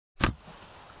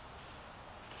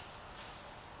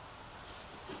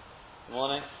Good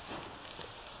morning.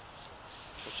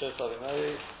 Excuse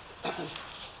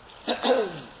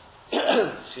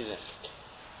me.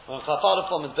 We're on Chafar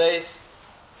Performance Base.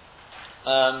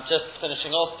 Just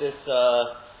finishing off this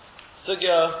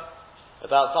sugya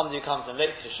about somebody who comes in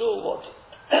late to shul, what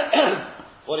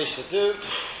he should do.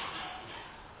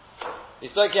 We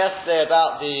spoke yesterday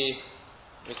about the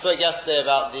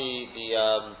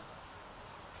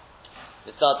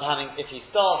start having, if he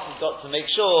starts, he's got to make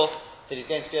sure that he's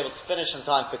going to be able to finish in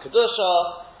time for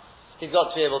Kedusha. He's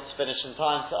got to be able to finish in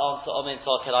time to answer Amen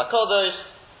Tzarkel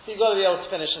HaKodesh. He's got to be able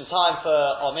to finish in time for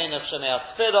Amen of Shemei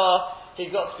Tefillah. He's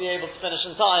got to be able to finish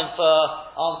in time for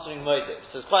answering Moedim.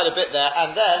 So there's quite a bit there.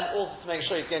 And then also to make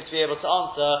sure he's going to be able to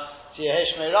answer to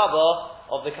Yehesh Shmei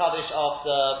Rabbah of the Kaddish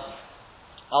after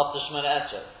Shemona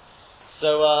Esrei.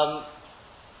 So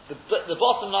the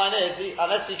bottom line is,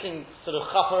 unless he can sort of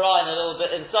chaperein a little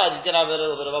bit inside, he's going to have a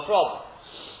little bit of a problem.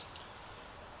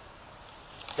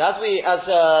 So as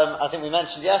I think we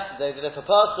mentioned yesterday, that if a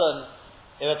person's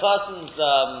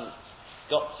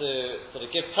got to sort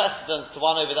of give precedence to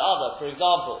one over the other, for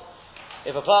example,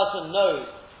 if a person knows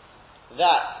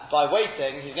that by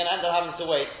waiting he's going to end up having to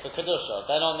wait for Kedusha,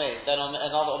 then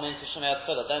another Omen to Shemei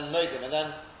Tefillah, then Moedim, and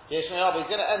then Yesh Shmei Rabbah,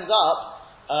 he's going to end up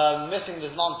missing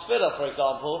the Zman Tefillah, for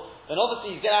example, then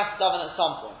obviously he's going to have to daven at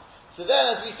some point. So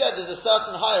then, as we said, there's a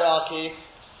certain hierarchy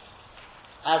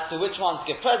as to which ones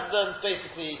give precedence.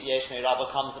 Basically, Yesh Shmei Rabbah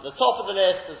comes at the top of the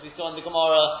list, as we saw in the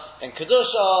Gemara, then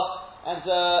Kedusha, and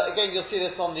again you'll see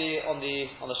this on the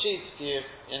sheets if you're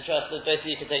interested.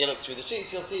 Basically, you can take a look through the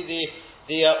sheets. You'll see the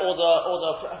order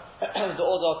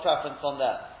of preference on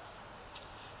there.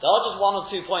 There are just one or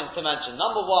two points to mention.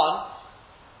 Number one,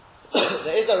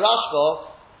 there is a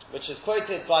Rashba which is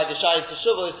quoted by the Shai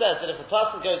Teshuvah, who says that if a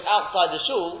person goes outside the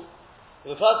shul,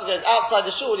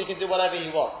 he can do whatever he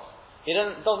wants. He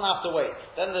doesn't have to wait.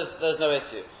 Then there's no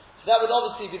issue. So that would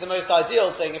obviously be the most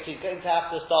ideal thing if he's going to have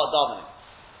to start davening.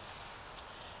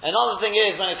 Another thing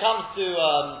is when it comes to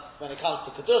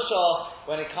Kedusha,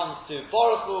 when it comes to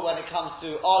Baruch Hu, when it comes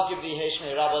to arguably Yesh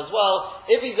Shmei Rabbah as well,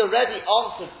 if he's already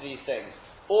answered to these things,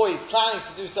 or he's planning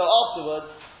to do so afterwards,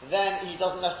 then he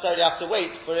doesn't necessarily have to wait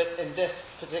for it in this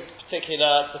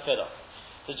particular tefillah.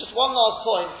 So just one last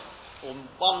point, or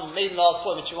one main last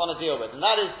point which we want to deal with, and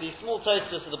that is the small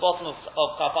tosfos at the bottom of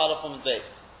Kafara from the base.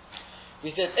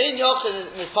 We said, Ein Yochid is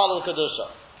Mispalel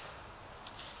Kedusha.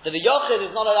 That the Yochid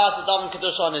is not allowed to daven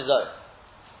Kedusha on his own.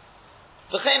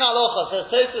 V'chein halacha, says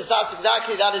Tosfos, that's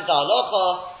exactly, that is the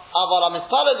halacha, Aval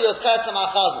HaMispalel Yotzchet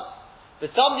HaMachazim.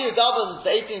 But somebody who davens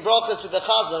the 18 brachos with the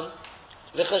chazan,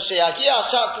 when the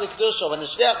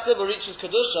Shliach Tzibur reaches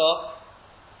Kedusha,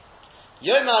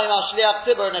 Yom Ha'im Shliach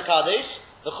Tzibur Nekadesh,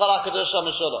 V'chol HaKedusha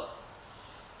Meshulah.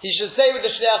 He should say with the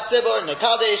Shliach Tzibur,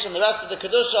 Nekadesh, and the rest of the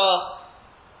Kedusha,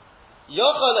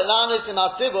 Yochel Elanus in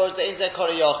HaTzibur, Ze'in Zeh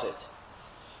Kori Yochid.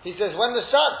 He says, when the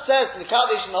Shat says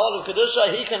Nekadesh in the whole of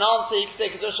Kedusha, he can answer, he can say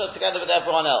Kedusha together with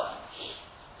everyone else.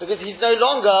 Because he's no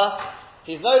longer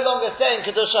saying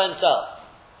Kedusha himself.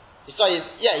 He's no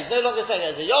longer saying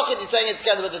it as a Yochid, he's saying it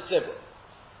together with the Tzibur.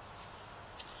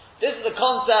 This is the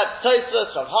concept, Tosfos,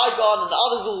 Rav Haigon, and the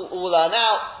others will learn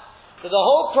out, that the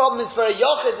whole problem is for a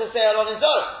Yochid to say it on his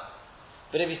own.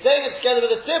 But if he's saying it together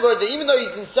with the Tzibur, then even though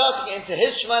he's inserting it into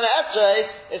his Shemona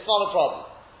Esrei, it's not a problem.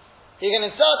 He can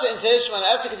insert it into his Shemona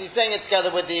Esrei because he's saying it together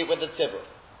with the Tzibur.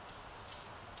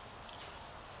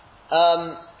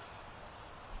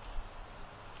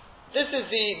 This is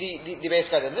the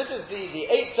basic idea. This is the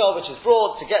Eitzah which is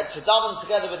brought to get to daven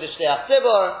together with the Shliach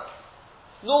Tzibur.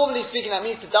 Normally speaking, that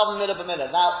means to daven milah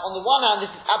b'milah. Now, on the one hand, this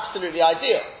is absolutely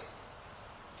ideal.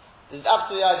 It's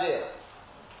absolutely ideal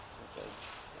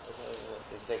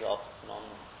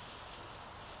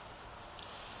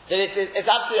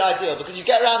because you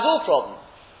get around all problems.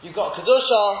 You've got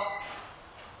Kedusha,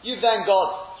 you've then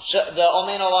got the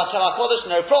Omen of Kel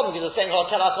HaKodesh, no problem, because they're saying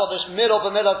Kel HaKodesh middle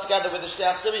b'middle together with the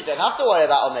Shliach Tzibur. You don't have to worry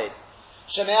about Omen.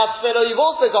 Shemei Tefillah, you've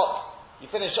also got, you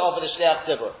finish off with the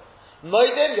Shliach Tzibur.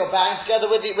 Moedim, you're banging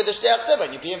together with the Shliach Tzibur,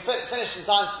 and you'll be finished in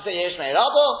time to say Yesh Shmei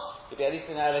Rabbah, you'll be at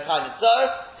least in a kind of so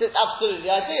it's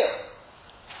absolutely ideal.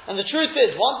 And the truth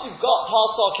is, once you've got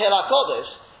Pasal Kel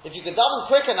HaKodesh, if you can daven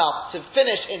quick enough to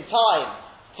finish in time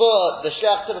for the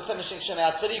Shliach Tzibur finishing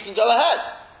Shemei Tefillah, you can go ahead.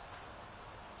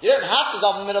 You don't have to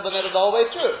daven middle by middle the whole way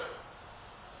through.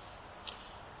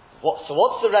 So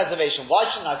what's the reservation? Why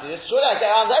shouldn't I do this? Should I get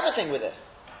around everything with it?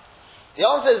 The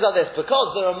answer is this, because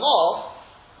the Ramah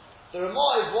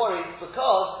is worried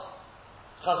because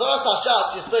Chazaras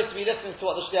HaShatz, you're supposed to be listening to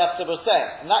what the Shliach Tzibur is saying,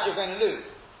 and that you're going to lose.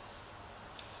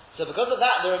 So because of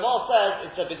that, the Ramah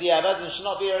says it's a b'diavad and should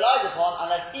not be relied upon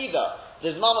unless either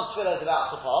the Zman of Tefillah is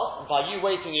about to pass, and by you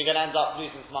waiting you're going to end up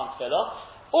losing Zman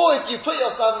Tefillah, or if you put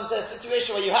yourself into a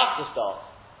situation where you have to start,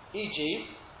 e.g.,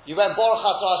 you went Baruch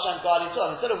Atah Hashem Gadi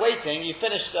Torah, instead of waiting, you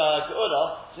finished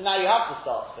Geula, so now you have to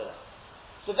start Tefillah.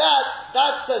 So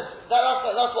that's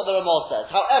what the Ramah says.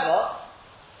 However,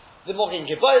 the Morin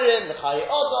Giborim, the Chai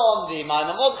Odom, the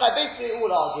Maimon Mordechai, basically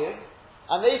all argue,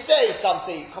 and they say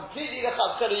something completely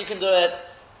Lechatchila, you can do it.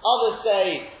 Others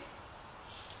say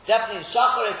definitely in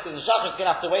Shacharis, because the Shacharis going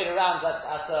to have to wait around at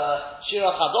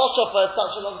Shira Chadosha for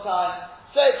such a long time.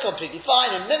 So it's completely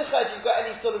fine. In Mincha, if you've got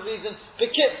any sort of reason,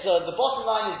 Bekitza, the bottom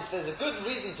line is if there's a good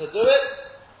reason to do it,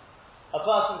 a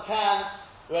person can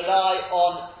rely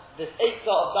on this eitzah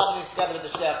of davening together with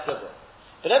the Shliach Tzibur.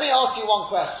 But let me ask you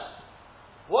one question.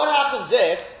 What happens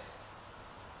if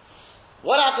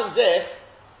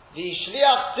the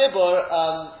Shliach Tzibur,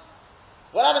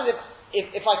 what happens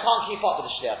if I can't keep up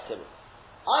with the Shliach Tzibur?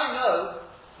 I know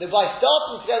that by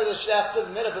starting together with the Shliach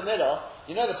Tzibur, middle by middle,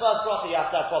 you know the first bracha you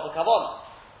have to have proper kavanah.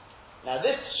 Now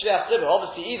this Shliach Tzibur,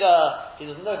 obviously either he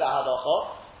doesn't know that halacha,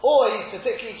 or he's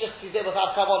able to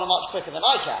have kavanah much quicker than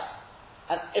I can.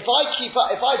 And if I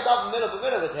daven middle by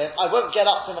middle with him, I won't get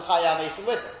up to Mechaya Mason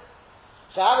with him.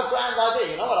 So I have a grand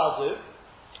idea. You know what I'll do?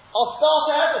 I'll start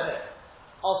ahead of him.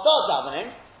 I'll start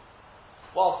davening.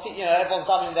 While everyone's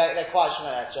davening, they're quiet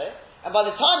Shemona Esrei. And by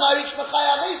the time I reach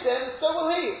Mechaya Mason, so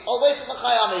will he. I'll wait for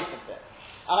Mechaya Mason there.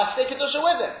 And I take a dusha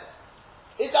with him.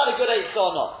 Is that a good eitzah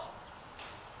or not?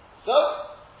 So,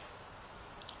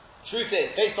 truth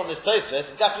is, based on this Tosfos,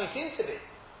 it definitely seems to be.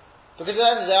 Because at the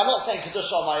end of the day, I'm not saying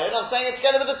Kedusha on my own, I'm saying it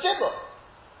together with the Tzibur.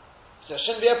 So it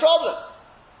shouldn't be a problem.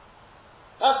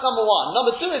 That's number one.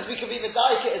 Number two is we can be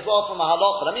medayik it as well from a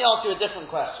halacha. Let me ask you a different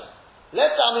question.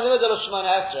 Let's say I'm in the middle of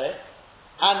Shemona Esrei,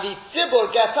 and the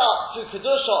Tzibur get up to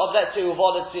Kedusha of, let's say,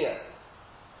 Uvodah Tzir.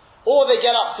 Or they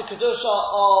get up to Kedusha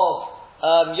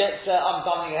of Yetzer, I'm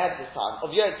coming ahead this time,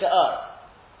 of Yetzer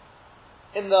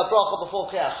in the bracha before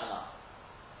Kriyas Shema.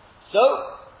 So,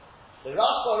 the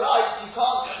Rashba writes, you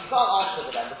can't answer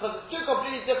for them, because it's two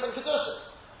completely different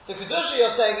Kedushas. The Kedusha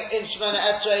you're saying in Shemona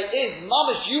Esrei is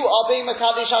mamish, you are being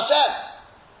Mekadosh Hashem.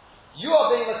 You are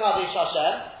being Mekadosh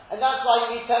Hashem, and that's why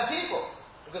you need 10 people.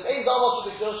 Because Ein Davos of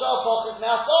the Kedusha, Apochis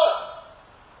Me'asor.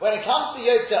 When it comes to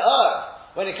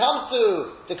Yotzer, when it comes to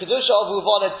the Kedusha of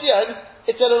Uvodah Tzir,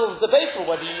 it's a little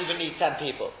debatable whether you even need 10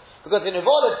 people. Because in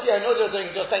Uvodah Tzir, all you're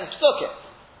doing is just saying Psukim.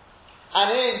 And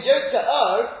in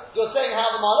Yotzer, you're saying how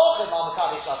the Malachim are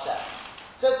Mekadosh Hashem.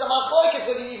 So it's a machlokes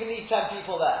whether you even need 10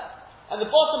 people there. And the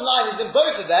bottom line is in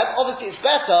both of them, obviously it's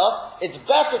better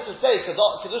to say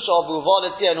Kedusha of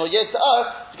Uvodah Tzir or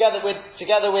Yotzer together with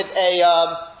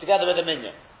a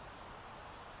minion.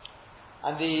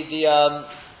 And the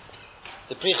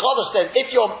Pri Chodesh says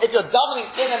if you're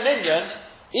davening in a minion,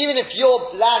 even if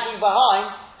you're lagging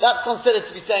behind, that's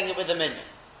considered to be saying it with a minion.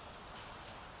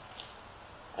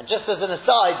 And just as an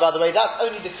aside, by the way, that's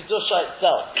only the Kedusha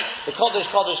itself, the Kodesh.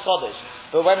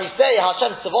 But when we say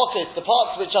Hashem Tzavokis, the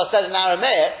parts which are said in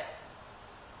Aramaic,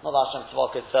 not Hashem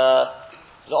Tzavokis,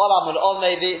 the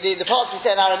parts we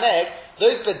say in Aramaic,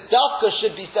 those bedavka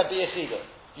should be said b'yechidah.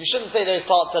 You shouldn't say those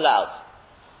parts aloud.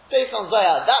 Based on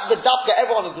Zohar, that bedavka,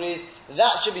 everyone agrees,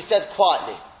 that should be said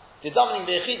quietly. The davening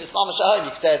b'yechidah, mamash at home,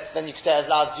 then you can say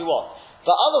as loud as you want.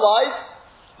 But otherwise,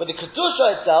 with the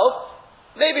Kedusha itself,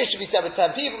 maybe it should be said with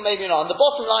 10 people, maybe not. And the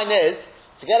bottom line is,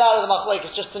 to get out of the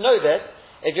machlokes, just to know this,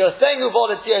 if you're saying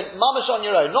Uvodah Tzir, mamash on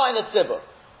your own, not in a tzibur,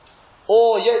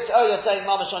 or you're saying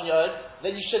mamash on your own,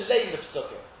 then you should lay in the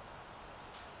psukim.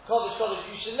 Kodesh,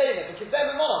 you should lay in it, because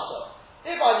then we're not.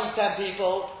 If I need 10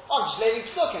 people, I'm just laying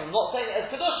psukim, I'm not saying it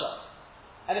as Kedusha.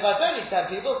 And if I don't need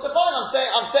 10 people, so fine,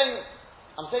 I'm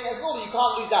saying as normal, you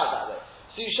can't lose out that way.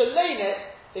 So you should lay in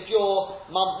it if you're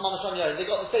mamash on your own. They've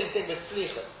got the same thing with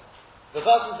Slichas. The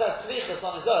person says Slichas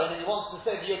on his own, and he wants to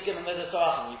say that you've given him a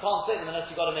Torah. You can't say them unless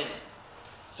you've got a minion.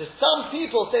 So some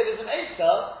people say there's an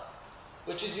eitzah,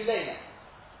 which is you laying it.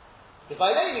 If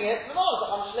by laying it,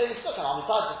 I'm just laying stukim. I'm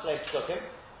entitled to lay stukim.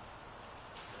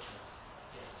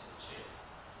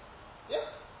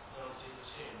 Yeah.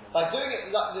 By doing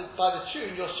it by the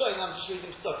tune, you're showing I'm just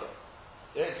reading stukim.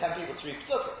 You don't need 10 people to read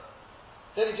stukim.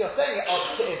 Then if you're saying it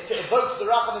to evoke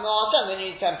the Rachamim of Hashem, then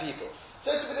you need 10 people.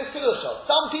 So it's with this Kedusha.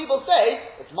 Some people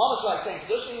say, it's mamash like saying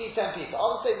Kedusha, you need 10 people.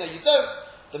 Others say, no, you don't.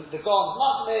 The Gaon's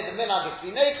Matmeh, the Minhag is to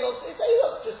be Nekos. They say,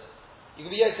 look, you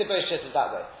can be Yosef Boshit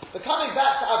that way. But coming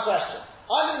back to our question,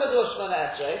 I'm in the middle of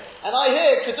Shemona Esrei, and I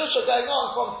hear Kedusha going on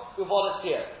from Uvodah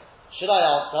Tzir. Should I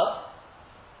answer?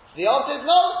 So the answer is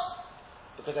no,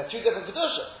 because they're two different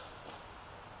Kedushas.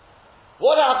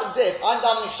 What happens if I'm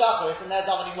davening Shacharis and they're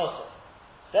davening Musaf?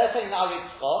 They're saying Na'arit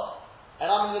Tzchah, and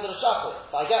I'm in the middle of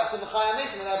Shachar. But I get to Mechayim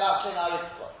Eitim and they're about Shena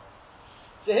Yitzchak.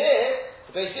 So here,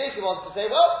 the Beis Yossi wants to say,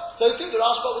 well, so too the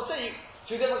Rashba would say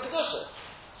two different Kedushas.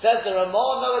 Says the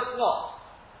Ramah, no it's not.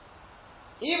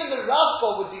 Even the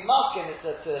Rashba would be masking it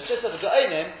to the Shit of the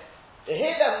Ge'onim.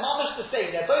 Here they're mamish the same,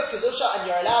 they're both Kedusha and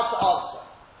you're allowed to answer.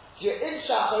 So you're in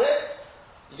Shacharit,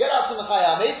 you get out to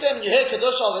Mechayim Eitim, you hear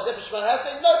Kedusha of a different Shemana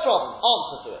Esrei, no problem,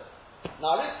 answer to it.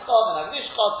 Now Ritzchad and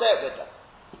Agnishchad, say it with them.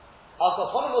 I'll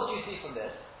upon what do you see from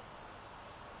this?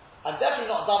 I'm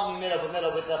definitely not davening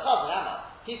middle with the Chazan, am I?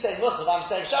 He's saying Muslim, I'm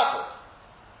saying Shachar.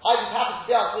 I just happen to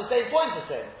be out to the same point as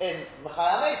him in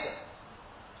Mechayim Eitim.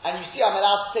 And you see I'm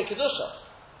allowed to say Kedusha.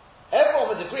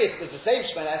 Everyone would agree if it was the same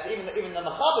Shemana Esrei, even the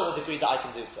Mechaber would agree that I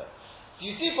can do so. So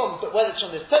you see from, whether it's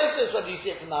from this Tosfos, whether you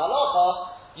see it from the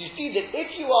Halacha, you see that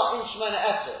if you are in Shemana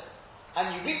Esrei,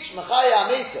 and you reach Mechayim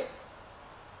Eitim,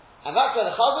 and that's where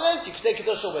the Chazan is, you can say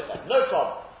Kedusha with them, no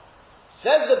problem.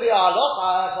 Says the Biur Halacha,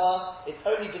 however, it's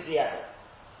only b'di'evet.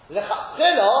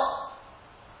 Lechatchila,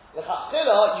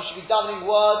 you should be davening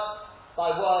word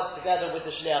by word together with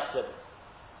the Shliach Tzibur.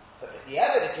 But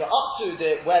b'di'evet, if you're up to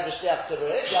where the Shliach Tzibur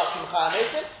is, you're up to Mechayim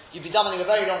Eitim, you'd be davening a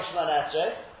very long Shemana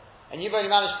Esrei, and you've only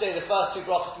managed to say the first two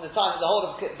brachos in the time that the whole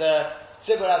of the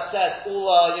Tzibur have said,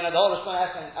 all, the whole of Shemana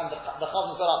Esrei and the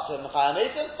Chazan got up to Mechayim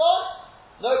Eitim, fine,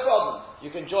 no problem. You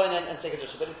can join in and take a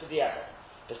Kedusha, but it's b'di'evet.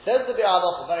 But says the Biur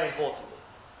Halacha, very importantly,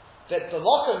 that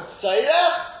b'mokum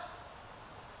tzeirech,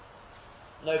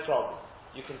 no problem.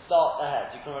 You can start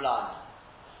ahead. You can rely on it.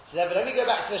 So then, but let me go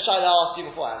back to the shayla I asked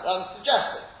you beforehand. I'm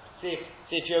suggesting. See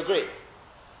if you agree.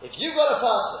 If you've got a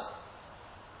person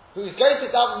who's going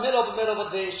to daven middle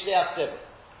with the Shliach Tzibur,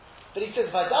 but he says,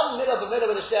 if I daven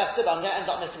middle with the Shliach Tzibur, I'm going to end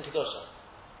up missing Kedusha.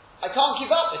 I can't keep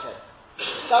up with him.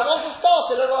 So I want to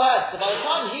start a little ahead. So by the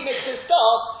time he makes his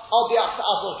start, I'll be up to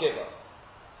Asur Kibbur.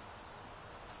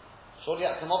 Surely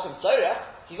that's a mokum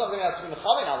tzorech. He's not going to have to be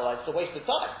mechamin otherwise. It's a waste of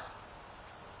time.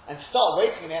 And to start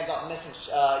waiting and end up missing,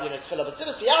 tefillah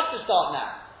b'tzibur. So he has to start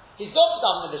now. He's got to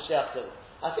daven with the Shliach Tzibur.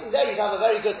 I think there you have a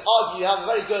very good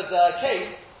case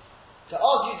to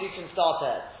argue that you can start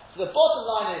ahead. So the bottom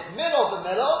line is middle,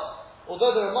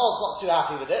 although the Ramah's not too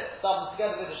happy with it, daven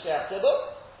together with the Shliach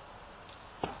Tzibur.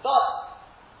 But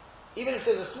even if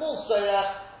there's a small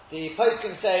tzorech, the Pope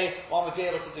can say one would be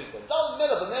able to do so. Daven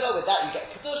middle, with that you get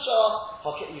Kedusha,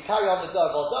 you carry on the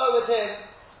Dor Voldo with him,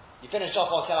 you finish off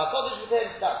on Kel HaKodesh with him,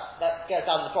 that gets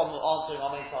out of the problem of answering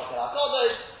on Kel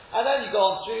HaKodesh, and then you go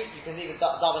on through, you can either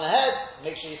daven ahead,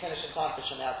 make sure you finish in time for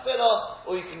Shemini Tefillah,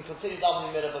 or you can continue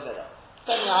davening middle,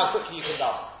 depending on how quickly you can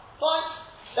daven. Fine?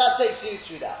 That takes you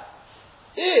through that.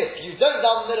 If you don't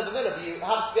daven middle, but you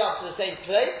have to be up to the same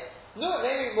place, no,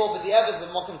 maybe more, but the evidence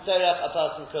of Mokum Tzorech, a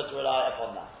person could rely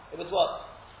upon that. It would work.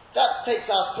 That takes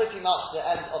us pretty much to the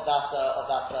end of that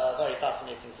very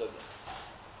fascinating sugya.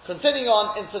 Continuing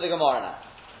on into the Gemara now.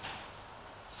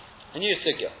 A new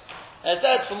sugya. As I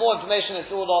said, for more information,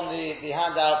 it's all on the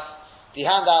handouts. The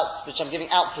handouts which I'm giving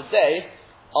out today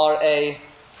are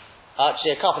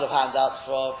actually a couple of handouts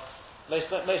for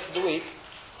most of the week.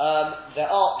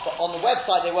 There are on the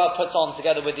website, they were put on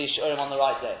together with the Shurim on the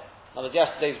right day. In other words,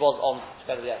 yesterday's was on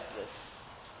together with yesterday's.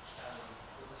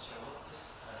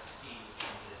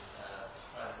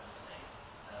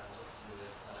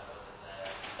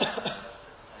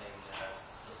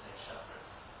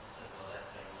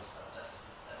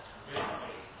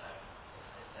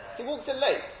 He walked in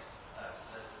late.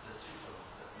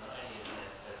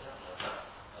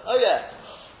 Oh yeah,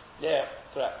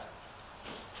 correct.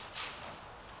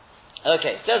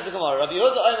 Okay, says the Gemara. Rabbi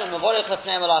Yehuda Omer Mevorech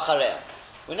Lefnei Malacharei.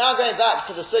 We're now going back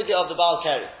to the sugya of the Baal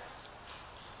Keri.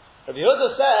 Rabbi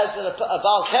Yehuda says that a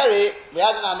Baal Keri, we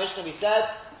had in our Mishnah, we said,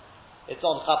 it's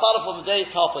on Chapara from the day,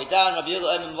 it's halfway down, Rabbi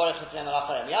Yehuda Omer Mevorech Lefnei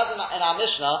Malacharei. We had in our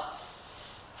Mishnah,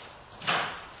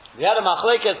 we had a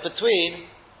machlekes between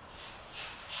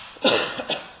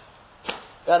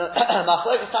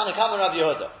machlekes Tanakama and Rabbi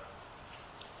Yehuda.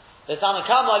 The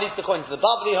Tanakama, at least according to the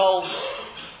Babli, holds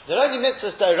the only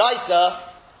mitzvahs d'oraisa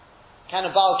can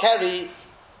a Baal Keri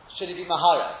should he be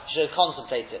mahara, should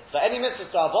contemplate it. For any mitzvahs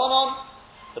d'Rabbanan,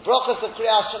 the brachas of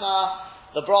Kriyas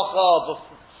Shema, the bracha of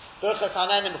Birchas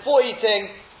Hanenim before eating,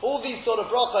 all these sort of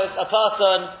brachas, a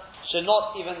person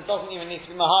doesn't even need to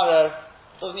be mahara,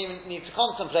 doesn't even need to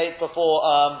contemplate before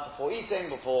eating,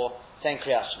 before saying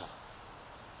Kriyas Shema.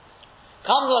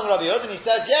 Comes along Rabbi Yehuda and he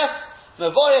says, yes,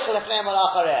 mevorich lefnei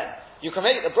malacharei. You can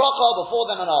make the bracha before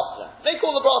them and after them. Make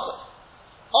all the brachas.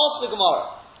 Ask the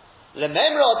Gemara.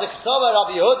 Lememra de Ksava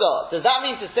Rabbi Yehuda. Does that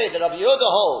mean to say that Rabbi Yehuda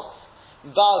holds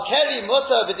Baal Keri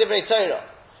mutar b'divrei Torah?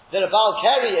 That a Baal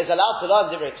Keri is allowed to learn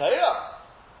divrei Torah?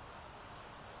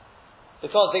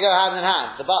 because they go hand in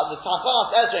hand. The Takanas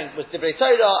Ezra was Divrei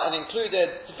Torah and included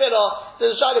Tefillah.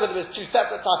 There's a shayla whether it was two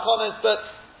separate Takanas, but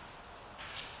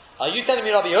are you telling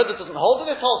me Rabbi Yehuda doesn't hold to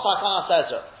this whole Takanas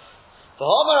Ezra? For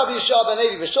Homer Rabbi Yishua ben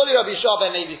Levi, surely Rabbi Yishua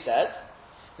ben Levi says,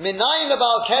 Minayin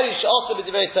Abal Keri she'also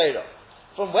b'Divrei Torah.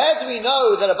 From where do we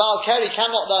know that a Baal Keri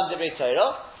cannot learn Divrei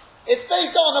Torah? It's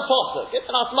based on a pasuk. It's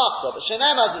an asmachta. But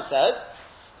Shenem, as it says,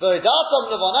 V'hidatam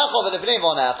levonecha v'lefnei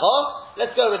vonecha.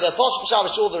 Let's go with the pasuk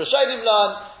Shabbos all the Rishonim learn.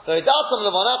 V'hidatam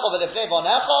levonecha v'lefnei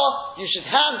vonecha. You should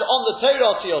hand on the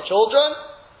Torah to your children.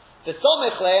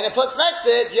 V'somich le, and it puts next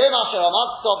to it Yom Asher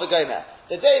Amatzav v'gomer,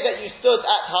 the day that you stood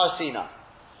at Har Sinai.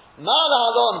 Ma'ala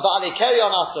halon ba'ali keri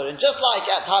on asur. And just like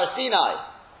at Har Sinai,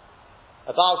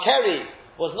 a Baal Keri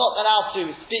was not allowed to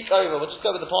speak over, we'll just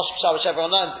go with the Pasuk Shah, which everyone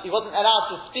learns, he wasn't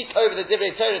allowed to speak over the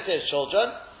Divrei Torah to his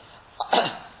children.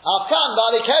 Afkan,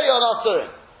 Ba'ali Keri on Asurim.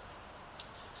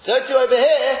 So too over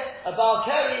here, a Baal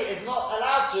Keri is not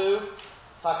allowed to,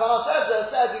 Takanas Ezra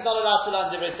says he's not allowed to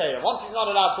learn Divrei Torah. Once he's not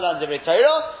allowed to learn Divrei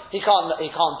Torah, he can't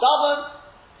daven,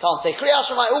 can't say Kriyas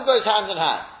Shema, it all goes hand in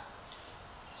hand.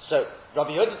 So,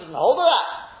 Rabbi Yehuda doesn't hold of that.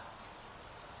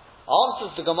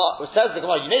 Answers the Gemara, says the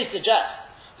Gemara, you may suggest,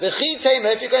 if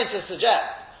you're going to suggest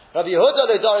Rabbi Yehuda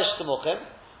lo darish smuchim,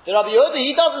 the Rabbi Yehuda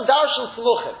he doesn't darshan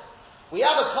smuchim. We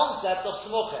have a concept of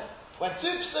smuchim. When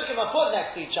two psukim are put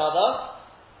next to each other,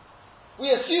 we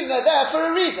assume they're there for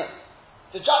a reason.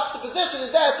 The juxtaposition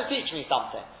is there to teach me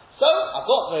something. So I've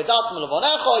got v'hidatim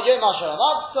levonecha, yom asher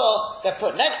amadta. They're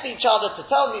put next to each other to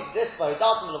tell me this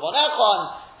v'hidatim levonecha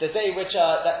and the day which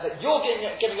that you're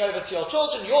giving over to your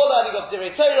children, your learning of Divrei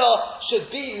Torah should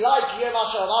be like Yom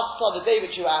Asher Amatza, the day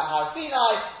which you were at Har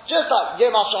Sinai. Just like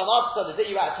Yom Asher Amatza, the day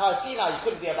you were at Har Sinai, you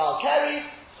couldn't be a Baal Keri.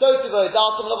 So to go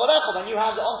Datum Levonecha, when you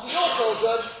hand it on to your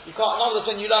children, you can't. In other words,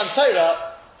 when you learn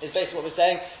Torah, is basically what we're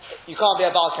saying. You can't be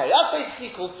a Baal Keri. That's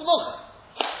basically called Smuchim.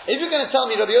 If you're going to tell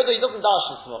me Rabbi Yehuda, he doesn't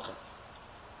darshan Smuchim.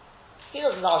 He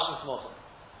doesn't darshan Smuchim.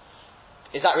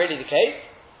 Is that really the case?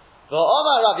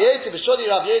 V'omar Rabbi Yosef, surely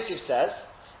Rabbi Yosef says,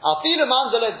 Afilu man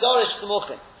zelo dorish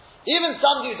smuchim. Even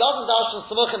somebody who doesn't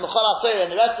darshan smuchim b'chol ha-Torah and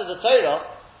the rest of the Torah,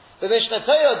 the Mishnah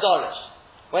Torah dorish.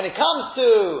 When it comes to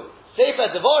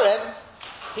Sefer Devarim,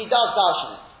 he does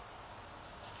darshan it.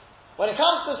 When it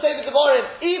comes to Sefer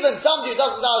Devarim, even somebody who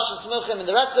doesn't darshan smuchim and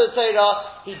the rest of the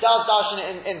Torah, he does darshan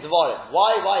it in Devarim.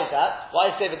 Why is that?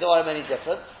 Why is Sefer Devarim any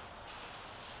different?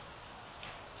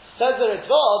 Says the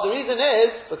Ritva, the reason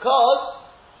is because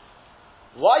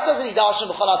why doesn't he darshan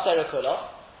b'chol ha-Torah kula?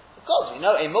 Because,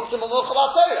 a muktzim and b'chol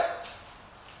ha-Torah.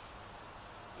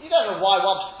 You don't know why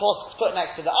one's put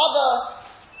next to the other.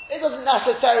 It doesn't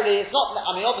necessarily,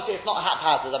 obviously it's not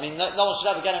haphazard. No one should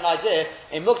ever get an idea.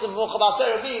 A muktzim and b'chol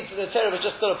ha-Torah means that the Torah was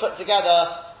just sort of put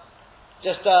together,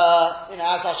 as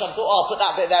Hashem thought, put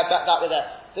that bit there, that bit there.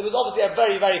 There was obviously a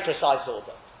very, very precise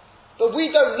order. But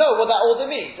we don't know what that order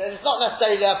means, and it's not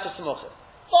necessarily there for smuchim.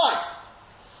 Fine.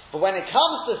 But when it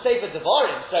comes to Sefer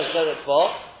Devarim, says the Ritva,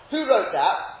 who wrote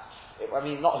that?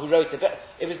 Not who wrote it, but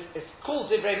it's called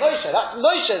Divrei Moshe. That's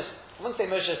Moshe's, I wouldn't say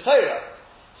Moshe's Torah.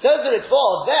 Says the Ritva,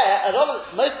 there, a lot of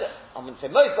the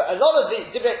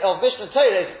Divrei of Mishnah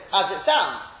Torah is, as it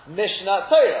sounds, Mishnah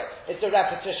Torah. It's a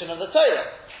repetition of the Torah.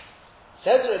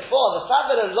 Says the Ritva, the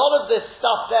fact that a lot of this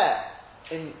stuff there,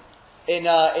 in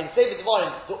Sefer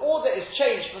Devarim, the order is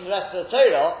changed from the rest of the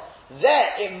Torah.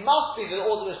 There, it must be that the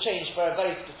order was changed for a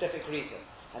very specific reason,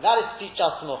 and that is to teach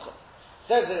us smuchim.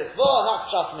 Says that it's and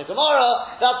that's just in the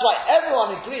Gemara. That's why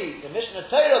everyone agrees. The Mishnah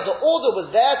Torah, the order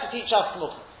was there to teach us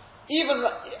smuchim. Even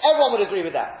everyone would agree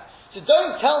with that. So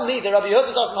don't tell me that Rabbi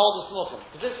Yehuda doesn't hold the smuchim,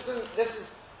 because this is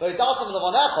v'hidatim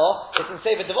levonecha. It's in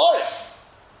Sefer Devarim.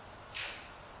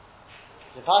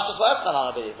 It's in Parshas Va'etchanan,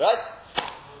 I believe, right?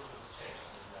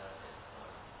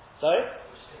 Sorry.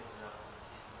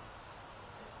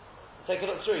 Take a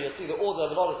look through, you'll see the order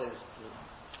of a lot of things.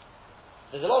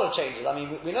 There's a lot of changes.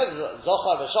 We know there's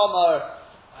Zochar, V'Shomer.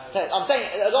 I'm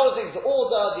saying a lot of things, the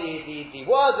order, the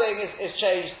wording is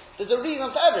changed. There's a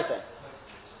reason for everything.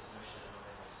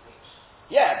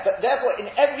 Yeah, but therefore in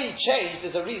every change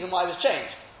there's a reason why it was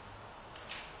changed.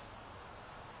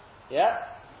 Yeah?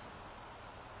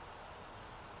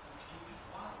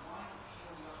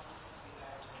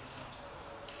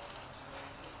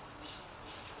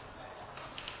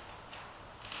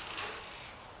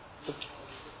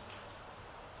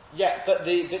 Yeah, but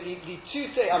the two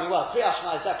things, Kriyas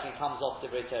Shema definitely comes off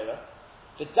Divrei Torah.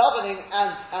 The davening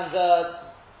and the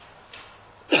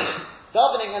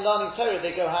davening and learning Torah,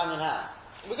 they go hand in hand.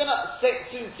 We're going to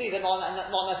soon see them not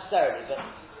necessarily, but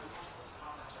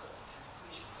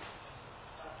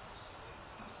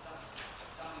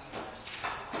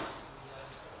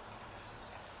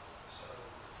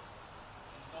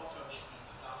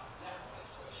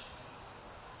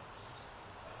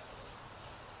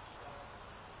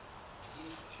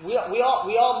we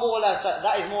are more or less,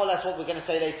 that is more or less what we're going to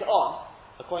say later on,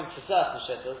 according to certain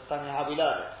shittas, depending on how we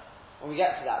learn it, when we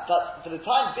get to that. But for the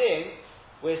time being,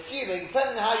 we're assuming,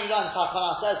 depending on how you learn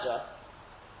Takanas Ezra,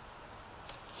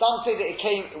 some say that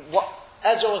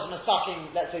Ezra was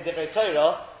Masaking, let's say, Divrei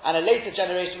Torah, and a later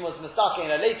generation was Masaking,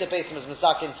 and a later person was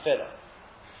Masaking Tefillah.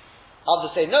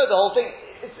 Others say, no, the whole thing,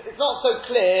 it's not so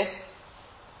clear,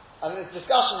 and there's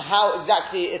discussion how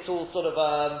exactly it's all sort of,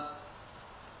 I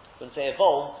wouldn't say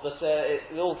evolved, but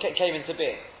it all came into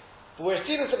being. But we're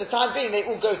assuming for the time being they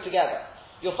all go together.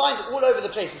 You'll find all over the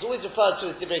place, it's always referred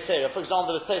to as Divrei Torah. For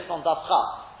example, the Tosfos on Daf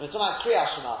Chaf, when it's talking about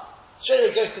Kriyas Shema, straight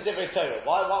away it goes to Divrei Torah.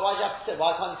 Why do you have to say,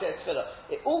 why can't you say it's Tefillah?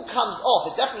 It all comes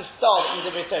off, it definitely starts in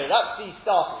Divrei Torah. That's the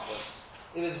starting point.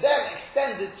 It was then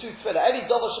extended to Tefillah. Any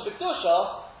Dover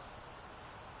Shabbatusha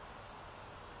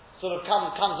sort of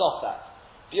comes off that.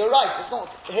 But you're right, it's not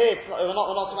here, we're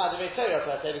not talking about Divrei Torah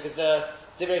per se, because the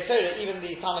Divrei Torah, even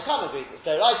the Tanna Kamma agrees.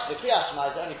 So right, the Kriyas Shema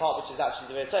is the only part which is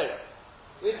actually Divrei Torah.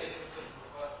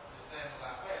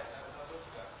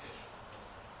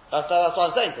 That's what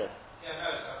I'm saying to him. Yeah,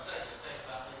 no, so I'm saying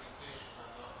about the completion.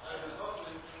 They're not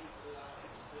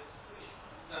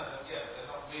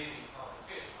really part of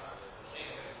the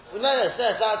completion, right? Well, no,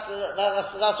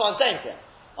 that's what I'm saying to him.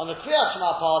 On the Kriyas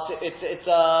Shema part, it's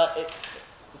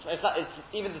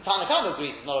even the Tanna Kamma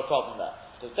agrees it's not a problem there.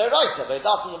 Because Doraisa, but it's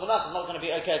after the Vanat, it's not going to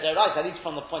be okay Doraisa, at least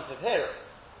from the point of hero.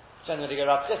 Generally, go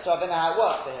up just so I don't know how it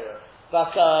works, the hero.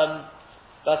 But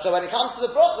so when it comes to the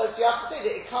brachos, you have to say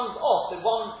that it comes off, the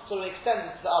one sort of extends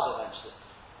to the other eventually.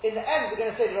 In the end, we're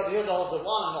going to say that Rabbi Yehuda holds the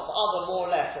one and not the other, more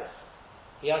or less.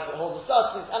 He holds the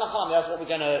certain things, and that's what we're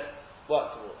going to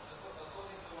work towards.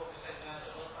 According to what we said now,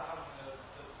 what's the happening?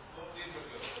 What did Rabbi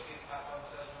Yehuda think about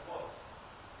the was?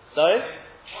 Sorry?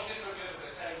 What did Rabbi Yehuda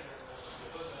say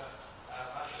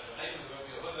that the name of Rabbi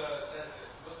Yehuda says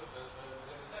that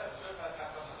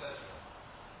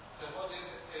so what is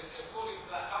according to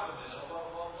that Havamina, what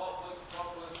was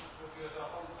Rabbi Yehuda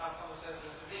hold Takana Sezra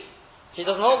to be? He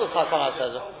doesn't hold the Takana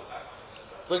Sezra.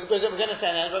 We're going to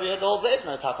say now Rabbi Yehuda holds there is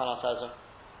no Takana Sezra.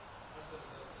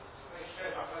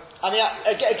 I mean,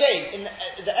 again, in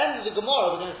the end of the Gemara,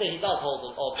 we're going to say he does hold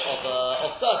of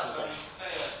certain things.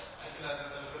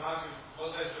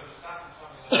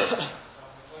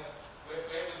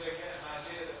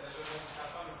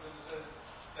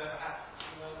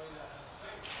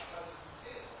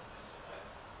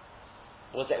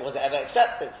 Was it ever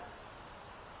accepted?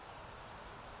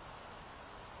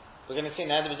 We're going to see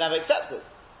now that it was never accepted.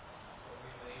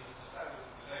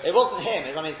 It wasn't him.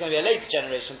 It's going to be a later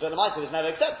generation, but the Mitzvah was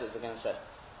never accepted. We're going to say.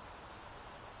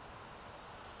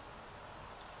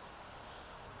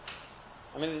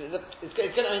 I mean, there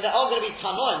are going to be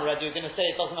Tanoim where you're going to say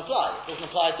it doesn't apply. It doesn't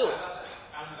apply at all.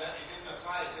 And it didn't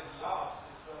apply. It didn't last.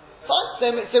 Fine.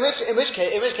 So in which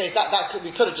case,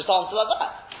 we could have just answered like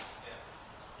that.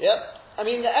 Yep. I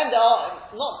mean, the end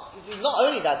not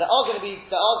only that. There are going to be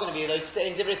those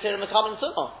saying Divrei Torah Mekam and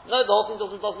Sunnah. No, the whole thing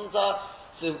doesn't.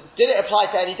 So did it apply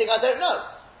to anything? I don't know.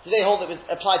 Do they hold it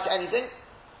applied to anything?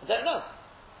 I don't know.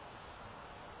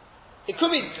 It could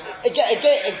be again.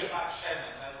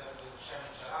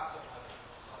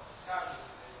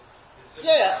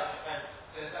 Yeah.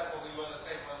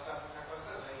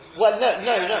 Well, no.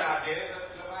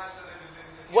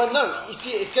 Well, no. You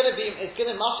see, it's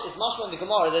much more in the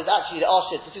Gemara. There's actually the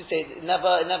Arshit to say it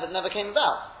never came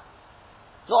about.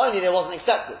 Not only there wasn't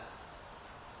accepted.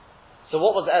 So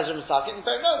what was Ezra Masakin?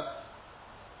 Don't know.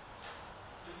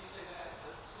 Did you say that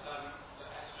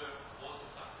Ezra was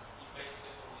Masakin? He based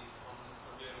it from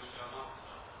the Yerushalayim?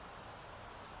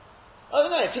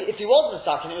 Oh no! If he was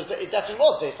Masakin, it definitely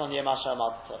was based on the Yemashah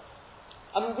Amadta.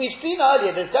 I mean, we've seen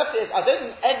earlier. There's definitely. I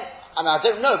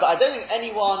don't know, but I don't think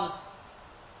anyone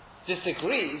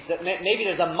disagrees that maybe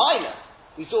there's a minor.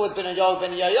 We saw with Ben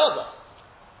Yoda.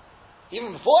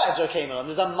 Even before Ezra came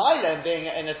along, there's a minor in being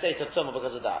in a state of tumah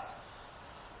because of that.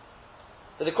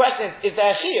 But the question is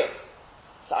there a chiyuv?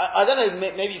 So I don't know.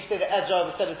 Maybe you could say that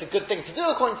Ezra said it's a good thing to do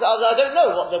according to Ezra. I don't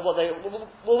know what they.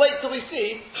 We'll wait till we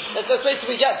see. Let's wait till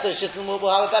we get to the shit and we'll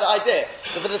have a better idea.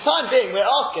 But for the time being, we're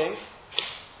asking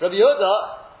Rabbi Yehuda.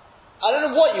 I don't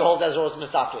know what you hold Ezra was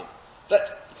Masakin, but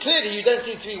clearly you don't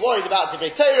seem to be worried about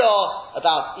Divrei Torah,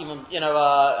 about even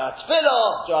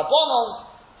Tefillah, Drabonon.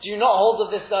 Do you not hold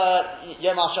of this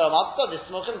Yom HaShoah Matzah, this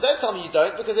Smuchim? Don't tell me you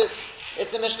don't, because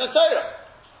it's a Mishnah Torah.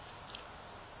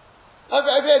 Okay,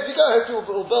 as we go,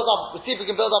 hopefully we'll see if we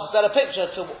can build up a better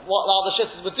picture to what the other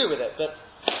shittas would do with it. But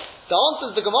the answer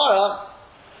to the Gemara,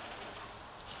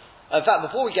 in fact,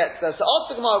 before we get there, so ask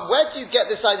the Gemara, where do you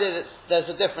get this idea that there's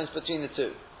a difference between the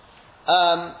two?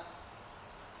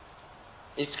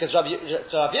 It's because Rabbi Yosef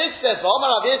says, even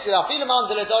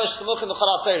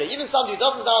somebody who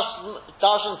doesn't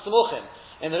darshan Samuchim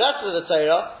in the rest of the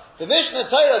Torah, the Mishnah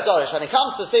Torah dorish, when it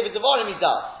comes to Sefer Devarim, he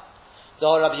does.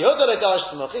 So Rabbi Yehuda le dorish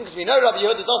Samuchim, because we know Rabbi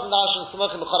Yehuda doesn't darshan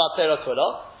Samuchim b'chalat Torah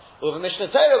kula. With the Mishnah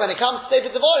Torah, when it comes to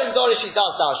Sefer Devarim dorish, he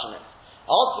does darshan it.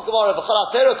 Also Gemara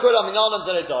b'chalat Torah kula minalam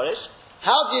le dorish.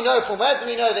 How do you know? From where do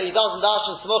we know that he doesn't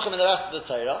darshan Samuchim in the rest of the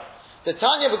Torah? The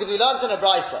Tanya, because we learned in a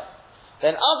brayta.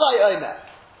 Then Azai Omer.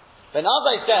 Then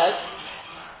Azai says,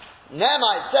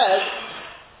 Nehemiah says,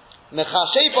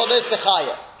 Mechashef olis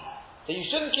techaya. So you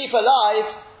shouldn't keep alive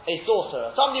a sorcerer.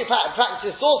 Somebody who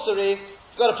practices sorcery,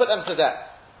 you've got to put them to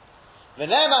death. Then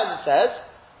Nehemiah says,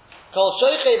 Kol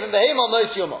shoichev and behemo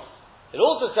mos yuma. It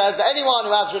also says that anyone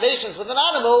who has relations with an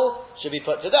animal should be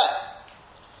put to death.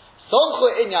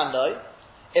 Somchu inyan loy.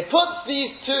 It puts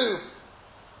these two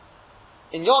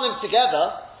inyanim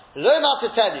together, Loma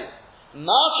to tell you, that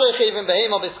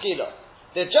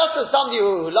just as somebody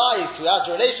who lies, who has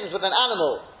relations with an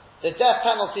animal, the death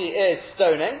penalty is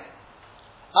stoning.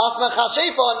 So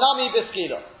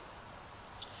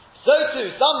too,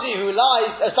 somebody who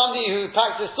lies, somebody who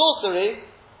practices sorcery,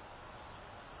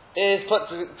 is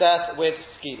put to death with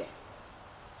skila.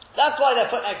 That's why they're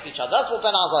put next to each other. That's what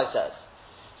Ben Azai says.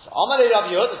 So Amalei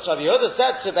Rabbi Yehuda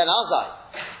said to Ben Azai,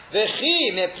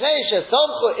 "V'chi mepnei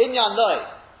shesomchu inyan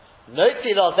loy." Just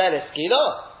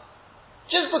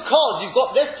because you've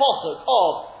got this posuk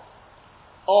of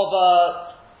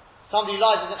somebody who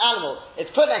lies with an animal, it's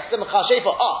put next to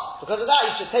Mechashefa. Because of that,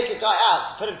 you should take a guy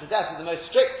out and put him to death with the most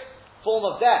strict form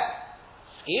of death.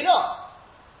 Skila.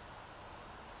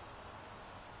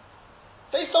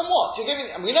 Based on what? You're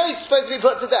giving. And we know he's supposed to be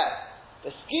put to death.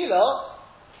 The skila,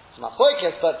 it's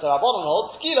Machoikis, but Rabbanon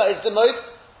holds, skila is the most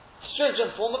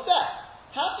stringent form of death.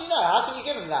 How do you know? How can you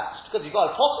give him that? Just because you've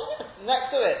got a pot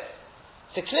next to it.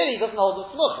 So clearly he doesn't hold the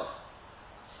smuchim.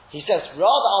 He says,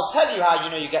 rather, I'll tell you how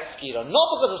you know you get skira, not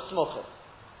because of smuchim.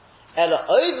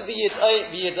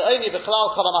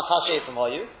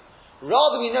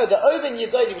 Rather we know that over in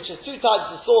Yidoni, which is two types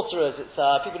of sorcerers, it's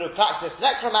people who practice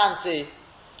necromancy,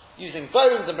 using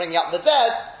bones and bringing up the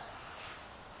dead.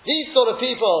 These sort of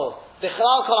people, they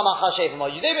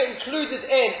were included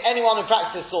in anyone who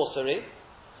practices sorcery.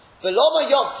 But Loma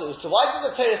Yotzu, so why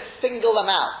does the Torah single them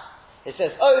out? It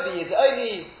says, it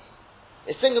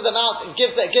singles them out and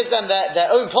gives them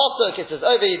their own pasuk. It says,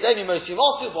 Yidoni Mosi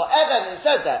Mosu, whatever, and it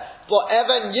says that,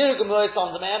 whatever Yirgumos on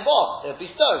the man bomb, they'll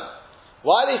be stoned.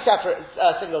 Why are they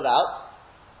singled out?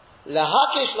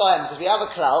 Lahakish Lohem, because we have a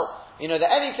klal, you know,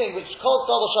 that anything which called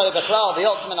Tzadol Shoy B'klal, the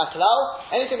Yotzim and a klal,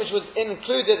 anything which was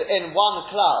included in one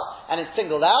klal, and it's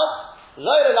singled out,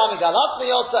 Lo Elam Galat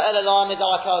Miyotza Elam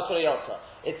Midalakal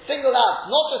Kuriyotza. It's singled out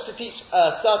not just to teach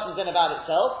a certain din about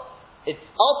itself, it's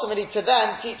ultimately to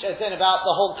then teach a din about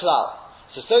the whole klal.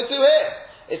 So too here.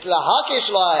 It's lahakish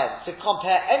lahem, to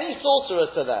compare any sorcerers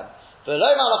to them.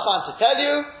 V'lo malachan, to tell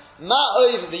you, ma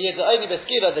oiv v'yid'oni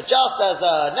b'skila, that just as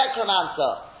a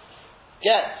necromancer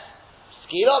gets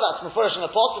skila, that's mefurish in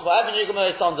the apostle, for Evan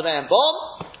Yigumah on the man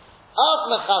bomb, as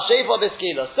mechashefa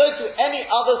b'skila. So to any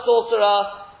other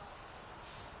sorcerer,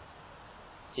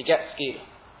 he gets skila.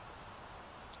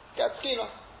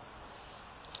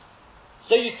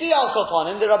 So you see Al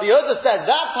Kopanim, the Rabbi Yehuda said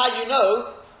that's how you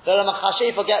know that a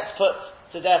Mechashefa gets put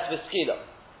to death with skila.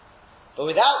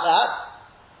 But without that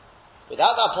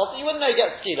posture, you wouldn't know he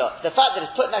gets skila. The fact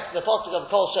that it's put next to the posture of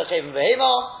Kol Shechev and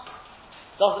Behema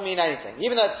doesn't mean anything,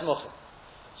 even though it's Smuchim.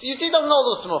 So you see, it doesn't know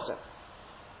the Smuchim.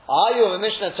 Are you a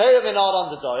Mishnah Torah Minad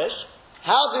on the Dorish?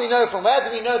 How do we know, from where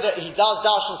do we know that he does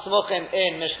Darshan Smuchim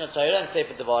in Mishnah Torah and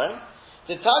Sefer Devarim?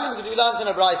 The Talmud, because we learned in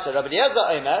a brayta, Rabbi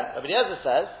Eliezer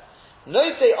says, "No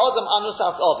say Adam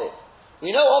anusas ovid." We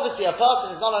know obviously a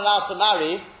person is not allowed to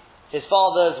marry his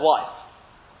father's wife.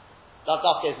 That's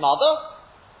after his mother,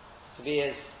 to be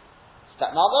his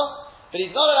stepmother, but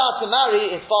he's not allowed to marry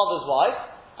his father's wife,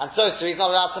 and so he's not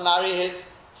allowed to marry his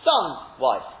son's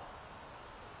wife.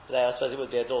 Today I suppose it would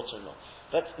be a daughter-in-law.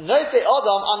 But no say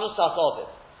Adam anusas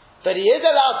ovid. But he is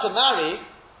allowed to marry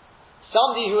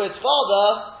somebody who his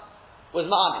father was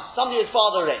ma'anis, somebody whose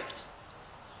father raped.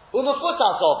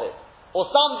 Umafutas of it, or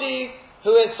somebody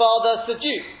who his father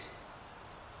seduced.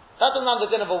 That doesn't have the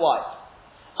din of a wife.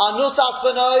 Anusas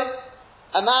b'noi,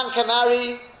 a man can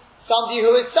marry somebody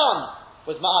who his son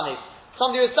was ma'anis,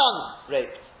 somebody who his son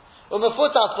raped.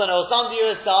 Umafutas b'noi, or somebody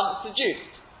who his son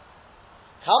seduced.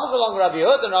 Comes along Rabbi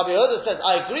Yehuda, and Rabbi Yehuda says,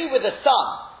 I agree with the son,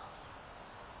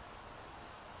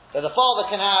 that the father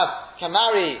can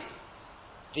marry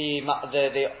the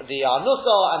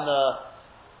anusa and the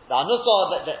anusa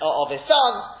of his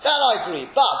son, that I agree.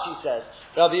 But he says,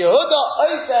 Rabbi Yehuda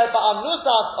oiser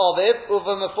ba'amnusas oviv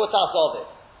uvemefutas oviv.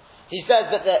 He says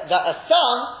that a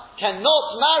son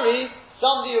cannot marry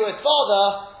somebody who his father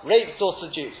raped or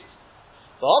seduced.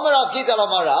 V'omer Rav Gidal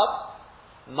Amar Rav,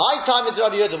 my time is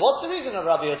Rabbi Yehuda. What's the reason of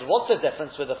Rabbi Yehuda? What's the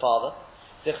difference with the father?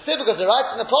 Because it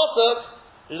writes in the pasuk,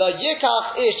 Lo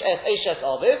yikach ish es eshes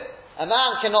aviv. A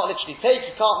man cannot literally take,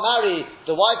 he can't marry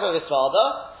the wife of his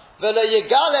father. V'lo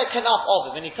yigale kanaf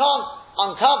aviv. And he can't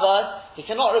uncover, he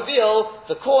cannot reveal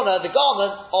the corner, the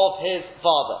garment of his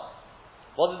father.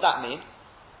 What does that mean?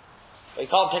 He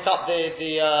can't pick up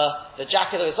the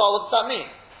jacket of his father. What does that mean?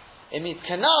 It means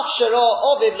kanaf shara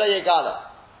aviv lo yigale.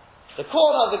 The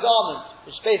corner of the garment,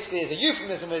 which basically is a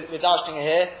euphemism with dashing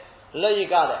here, lo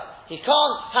yigale. He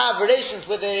can't have relations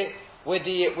with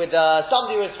somebody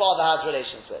who his father has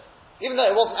relations with. Even though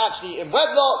it wasn't actually in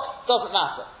wedlock, doesn't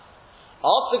matter.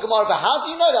 Ask the Gemara, but how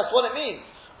do you know that's what it means?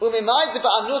 How do you know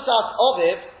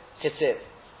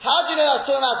that's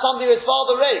talking about somebody who his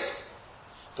father raped?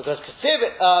 Because Kesiv,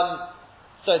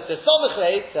 so the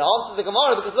Somichle, to answer the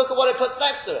Gemara, because look at what it puts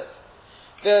next to it.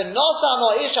 And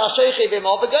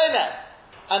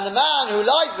the man who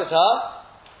lies with her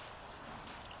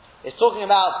is talking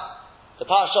about the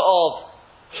parasha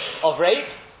of rape.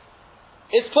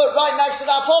 It's put right next to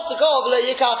that pasuk of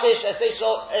Yikachish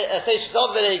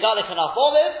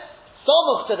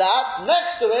Somos to that,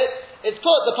 next to it, it's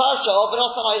put the parasha of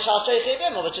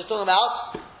which is talking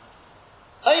about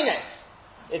Einet.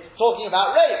 It's talking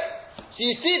about rape. So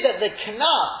you see that the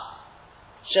Knaf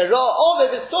Shara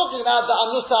Oviv is talking about the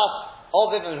Anusas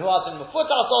Oviv and who has been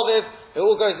Mefutas Oviv. It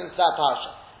all goes into that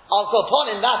parasha. Also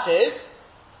upon him, that is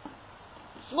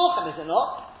Smuchim, is it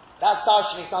not? That's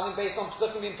darshaning something based on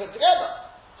Pesukim being put together.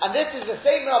 And this is the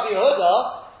same Rabbi Yehuda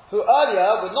who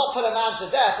earlier would not put a man to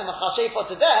death and a chashefa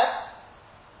to death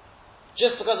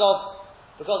just because of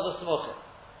Smuchim.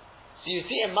 So you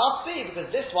see, it must be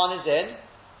because this one is in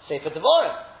Sefer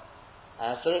Devarim.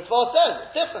 And so it's what it says.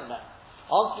 It's different now.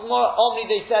 Answering more, Omni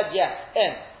they said yes.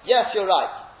 Yes, you're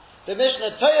right. The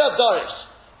Mishnah Torah Dorish.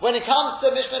 When it comes to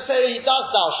Mishnah Torah, he does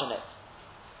darshan it.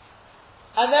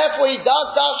 And therefore he does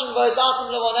darshan v'odasim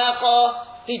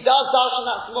levonecha, he does darshan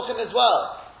that smuchim as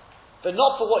well. But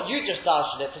not for what you just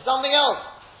darshan it, for something else.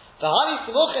 V'hani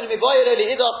smuchim miboyer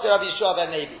li'idach Rabbi Yeshua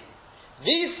ben Levi.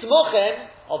 These smuchim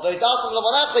of v'odasim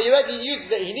levonecha, he already uses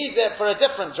it, he needs it for a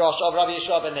different drosh of Rabbi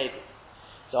Yeshua ben Levi.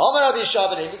 So Omer Rabbi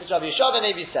Yeshua ben Levi, because Rabbi Yeshua ben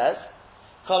Levi says,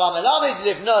 Kol ha'melamed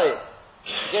livnoi,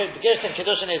 the Gershon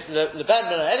Kedushin is leben,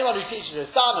 anyone who teaches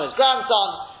his son or his grandson,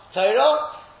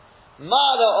 Torah, the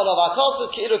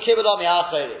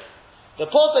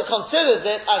Pasuk considers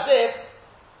it as if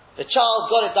the child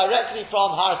got it directly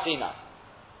from Har Sinai.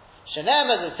 Shenem,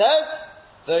 as it says,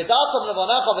 you should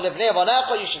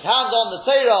hand on the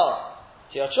Torah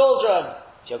to your children,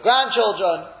 to your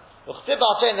grandchildren.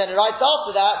 And then it writes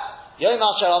after that,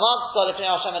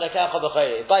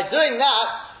 by doing that,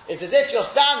 it's as if you're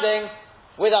standing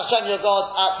with Hashem your God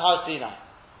at Har Sinai.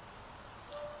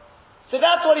 So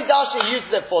that's what he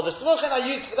uses it for. The smuchim are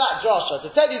used for that drasha, to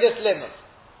tell you this limit.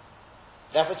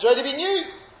 Therefore it's already been used.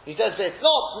 He says that it's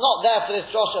not there for this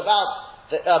drasha about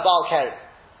the Baal Keri.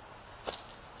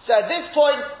 So at this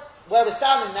point, where we're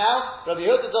standing now, Rabbi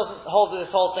Yehuda doesn't hold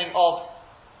this whole thing of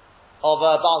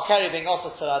Baal Keri being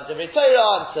also to learn Divrei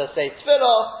Torah and to say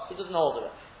Tefillah. He doesn't hold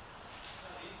of it.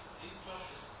 These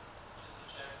drashas, just to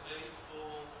check, they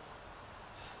fall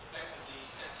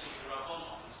effectively testing the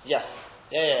Rabbanons. Yes.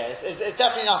 Yeah. It's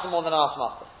definitely nothing more than an Ars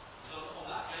Master. So on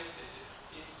that basis,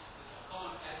 if it's a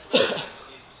common Ezra that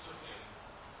needs Pesukim,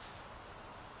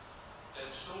 then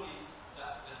surely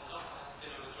that the halacha has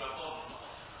been on the Rabbanon,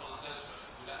 not common Ezra.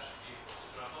 It would actually be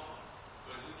the Rabbanon.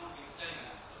 Whereas we've not been saying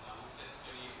that until now. We said it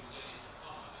was only a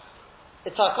common Ezra.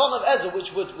 It's a common of Ezra,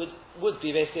 which would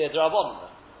be basically a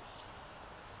Drabonon.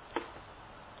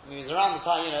 I mean, it's around the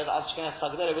time, the Ashkenaz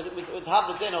Haggadah would have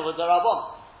the din of a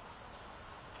Drabonon.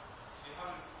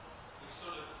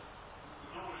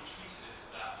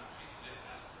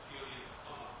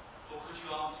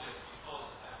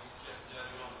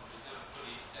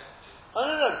 Oh,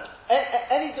 no.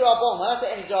 Any Darabon, when I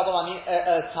say any Darabon, I mean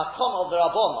a takom of the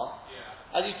Rabbanon.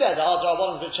 Yeah. As you said, there are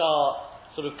Darabonons which are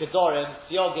sort of Kedorim,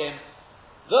 Siyogim.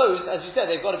 Those, as you said,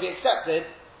 they've got to be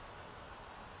accepted.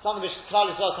 Something which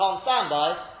Klal Yisrael can't stand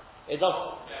by, it does.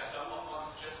 So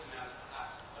I'm suggesting that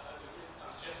perhaps,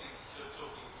 I'm suggesting sort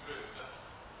of talking through, but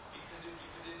because it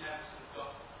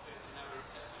never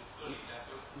accepted fully,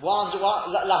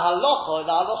 La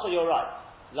halacha, you're right.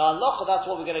 La halacha, that's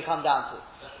what we're going to come down to.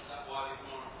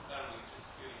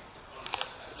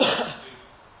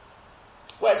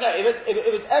 Well, no, if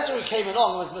it was Ezra who came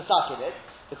along and was Masakin it,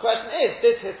 The question is,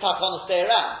 did his takana stay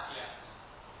around?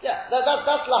 Yeah, that's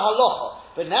la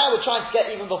halacha. But now we're trying to get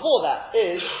even before that.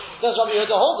 Does Rabbi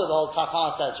Yehuda hold that the whole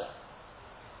takana sedra?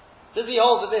 Does he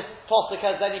hold that this posuk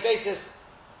has any basis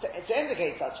to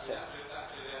indicate such a thing?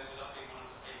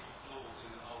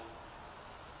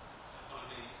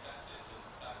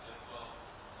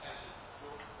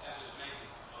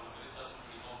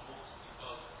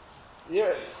 It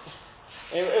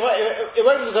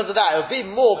won't be because of that. It would be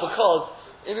more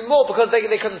because they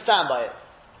couldn't stand by it.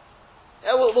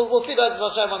 Yeah, we'll see that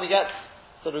when we get.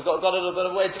 So we've got a little bit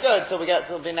of way to go until we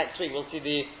get. It'll be next week. We'll see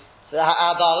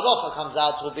how the halacha comes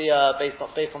out. Will be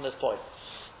based on this point.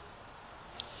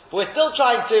 But we're still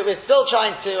trying to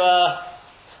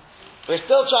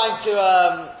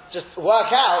just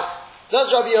work out. Does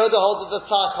Rabbi Yehuda hold the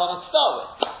takana to start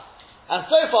with? And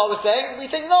so far we're saying, we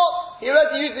think not. He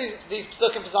already used these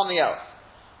looking for something else.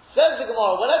 Says the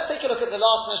Gemara, well let's take a look at the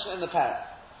last mission in the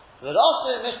parak. The last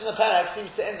mission in the parak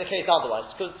seems to indicate otherwise.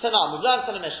 Because Tanam, we've learned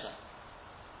from the Mishnah.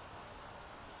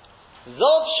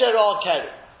 Zov Sherar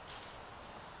Keri.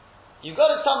 You've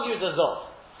got somebody who's a Zov.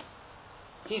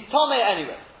 He's Tomei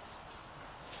anyway.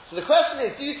 So the question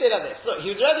is, do you say like this? Look,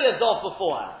 he was already a Zov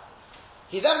beforehand.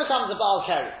 He then becomes a Baal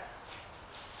Keri.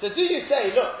 So do you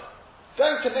say, look,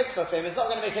 going to mikvah for him is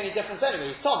not going to make any difference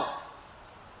anyway, he's Tomei.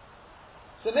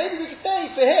 So maybe we could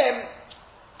say for him,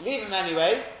 leave him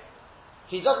anyway.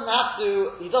 He can learn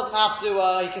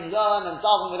and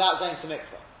daven without going to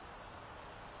mikvah.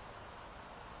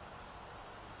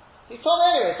 He's Tomei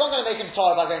anyway, it's not going to make him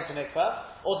Torah by going to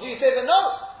mikvah. Or do you say that no,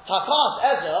 Takas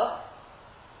Ezra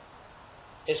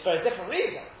is for a different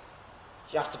reason.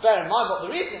 You have to bear in mind what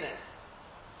the reason is.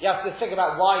 You have to think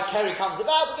about why Keri comes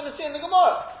about, we're going to see in the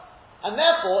Gemara. And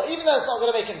therefore, even though it's not going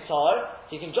to make him Torah,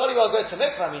 he can jolly well go to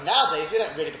mikvah. I mean, nowadays, you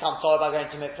don't really become Torah by going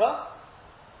to mikvah.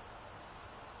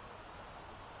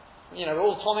 You know, we're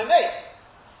all Tomei mates.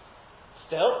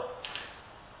 Still,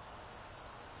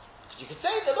 you could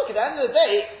say that, look, at the end of the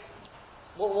day,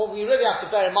 what we really have to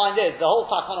bear in mind is, the whole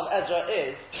takon of Ezra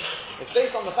it's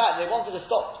based on the fact they wanted to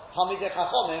stop Talmidei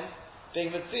Chachomim being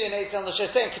Mitzi and Eitzah on the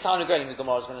Shesei and Ketanu Goyim, the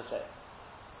Gemara is going to say.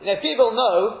 You know, people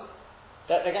know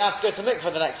that they're going to have to go to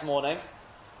mikvah the next morning,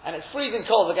 and it's freezing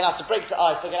cold, they're going to have to break the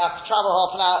ice, they're going to have to travel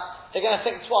half an hour, they're going to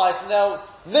think twice, and they'll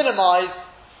minimize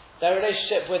their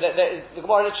relationship with it. The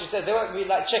Gemara literally says they won't be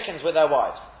like chickens with their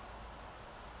wives.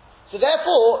 So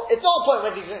therefore, it's not a point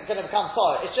where he's going to become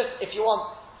Torah, it's just, if you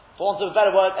want, for want of a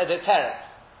better word, a deterrent.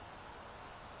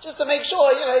 Just to make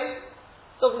sure, you know, he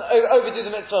doesn't overdo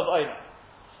the mitzvah of Omer.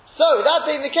 So, that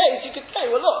being the case, you could say,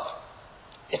 well look,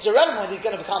 it's irrelevant when he's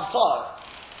going to become Torah.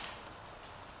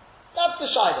 That's the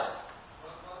Shaidah.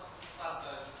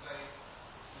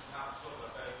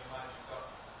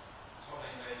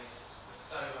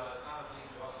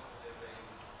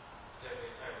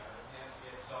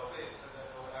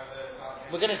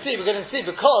 We're going to see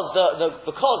because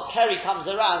because Keri comes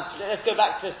around. Let's go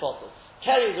back to this possible.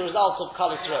 Keri is a result of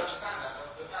Kalis Rosh.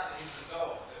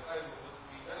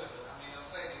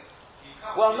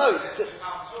 Well, no.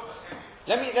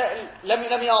 Let me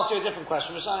ask you a different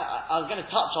question, which I was going to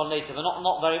touch on later, but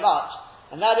not very much.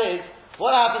 And that is,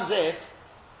 what happens if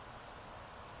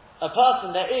a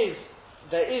person there is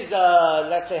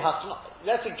let's say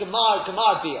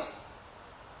Gemar Bia.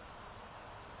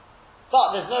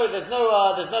 But there's no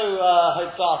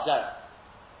Hotzah there.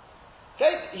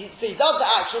 Okay, so he does the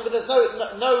action, but there's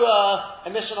no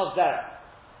emission of zera.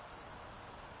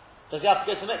 Does he have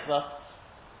to go to mikvah?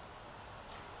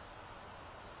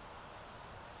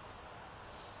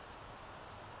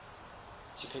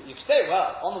 You could say,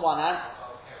 well, on the one hand.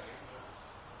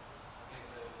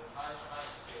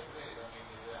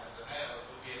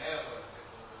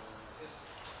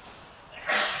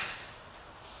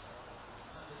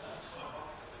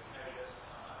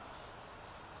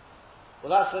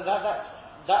 Well, that's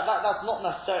not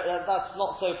necessarily, that's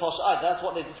not so posh either. That's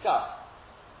what they discuss.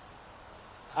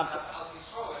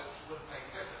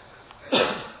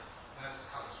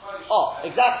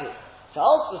 Exactly. So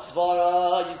also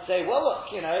Svara, you'd say, well, look,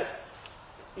 you know,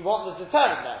 you want the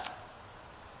deterrent there.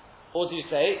 Or do you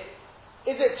say,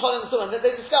 is it Tolim Suman?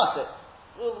 They discuss it.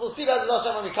 We'll see that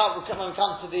when we come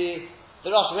to the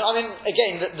Rosh. I mean,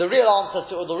 again, the real answer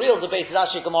to, or the real debate is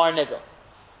actually Gemara Niddah.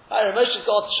 Moshe's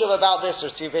got Shuvah about this,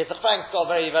 or Steve Frank's got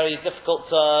a very, very difficult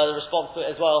response to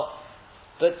it as well.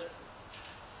 But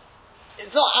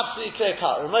it's not absolutely clear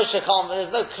cut. Moshe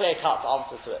there's no clear cut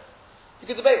answer to it. You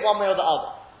could debate one way or the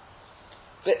other.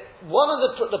 But one of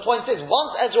the points is,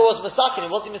 once Ezra was Misakin,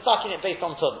 was he Misakin it based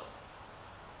on Tumah?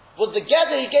 Was the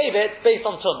gather he gave it based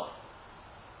on Tumah?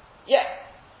 Yeah.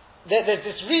 there's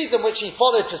this reason which he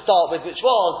followed to start with, which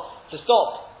was to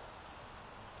stop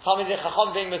Talmidei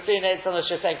Chacham being Mufin it on the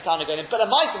Shesek Tana going in. But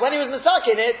when he was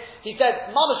Misakin it, he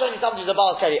said, Mamash only somebody who's a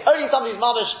Baal Keri, only somebody who's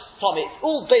Mamash Tommy. It's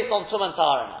all based on Tum and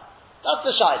Tahara now. That's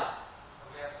the Shaila.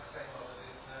 We have to say, well, that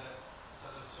is,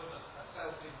 a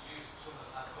self-induced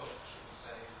Tumah Hakut, should we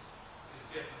say, is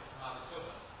different from other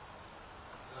Tumah.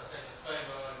 Because I say the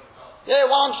Favour only got... Yeah,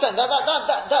 100%. That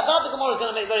the Gemara is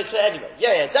going to make very clear anyway.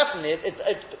 Yeah, definitely.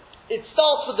 It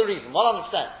starts with the reason,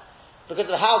 100%. Because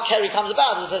of how Keri comes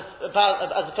about as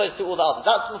opposed to all the others.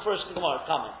 That's the first Gemara is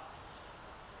coming.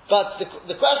 But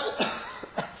the question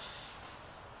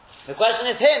the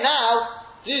question is here now,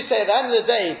 do you say at the end of the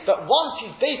day, but once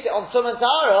he's based it on Tum and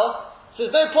Tahara, so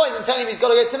there's no point in telling him he's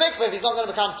got to go to mikveh if he's not going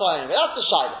to become Tahara anyway. That's the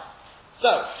Shaila.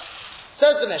 So,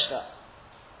 says the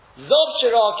Mishnah, Zov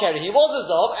Shirah Keri, he was a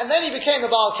Zov, and then he became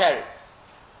a Baal Keri.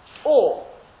 Or,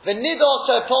 the Nidor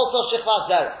to Polso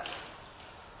Shechvas Zerah.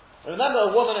 Remember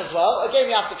a woman as well. Again,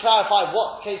 we have to clarify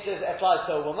what cases it applies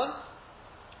to a woman.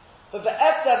 But the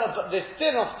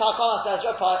sin of Takana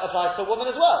Sesha applies to a woman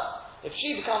as well. If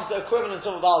she becomes the equivalent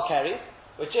of a Baal Keri,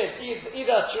 which is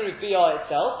either through Biyah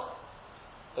itself,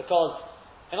 because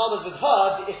in other words with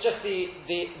her, it's just the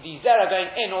Zera going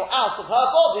in or out of her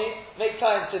body makes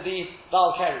her into the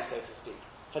Baal Keri, so to speak,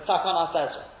 for Takana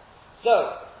Sesha.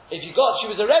 So, if she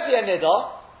was already a Niddah,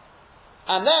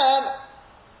 and then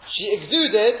she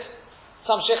exuded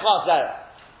some shechvat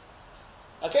zera.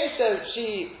 Okay, so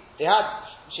she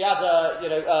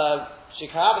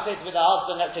cohabitated with her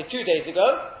husband, let's say 2 days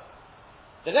ago.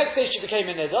 The next day she became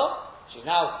a niddah. She's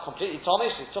now completely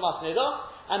tomish, she's tumas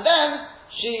niddah. And then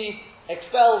she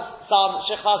expels some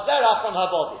shechvat zera from her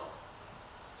body.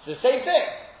 It's the same thing.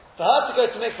 For her to go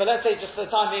to mikveh, let's say just for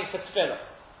the time being for tefillah,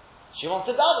 she wants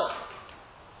to daven.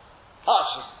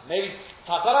 Maybe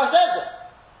takara says it.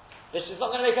 This is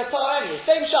not going to make her Torah anyway.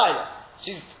 Same Shaila.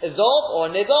 She's a Zov or a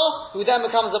Niddah who then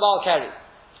becomes a Baal Keri.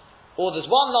 Or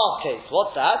there's one last case.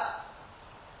 What's that?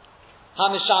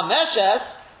 Hamishameshes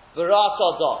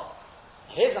v'ra'atzah.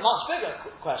 Here's a much bigger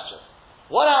question.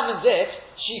 What happens if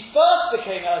she first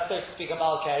became, so to speak, a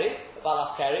Baal Keri, a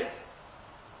Balach Keri,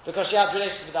 because she had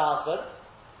relations with her husband,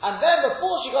 and then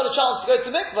before she got a chance to go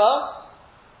to mikveh,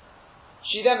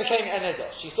 she then became a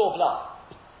Niddah. She saw blood.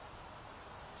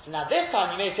 So now this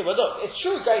time you may say, well look, it's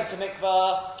true going to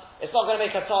mikveh, it's not going to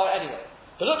make her Torah anyway.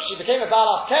 But look, she became a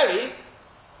Balach Keri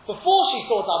before she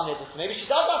saw some nidus. Maybe she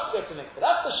does have to go to mikveh.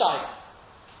 That's the Shaila.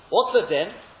 What's the din?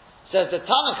 Says the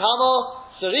Tanakh Hamo,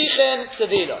 Sarichin,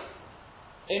 Tzedila.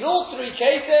 In all three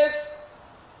cases,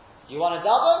 you want to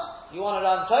daven, you want to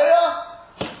learn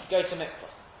Torah, go to mikveh.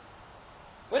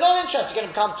 We're not interested, you're going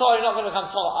to become Torah, you're not going to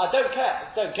become Torah. I don't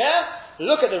care.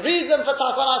 Look at the reason for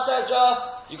Takana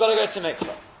Sejah, you've got to go to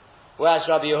mikveh. Whereas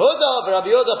Rabbi Yehuda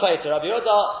Peter, Rabbi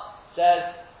Yehuda says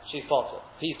she's potter.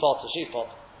 He's potter, she's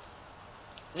potter.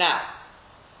 Now,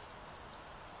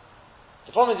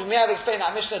 the problem is we may have explained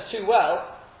that Mishnah too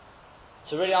well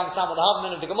to really understand what the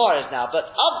Havman of the Gemara is now.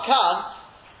 But Abkan,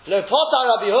 lo potter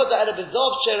Rabbi Yehuda el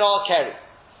bezov shera keri.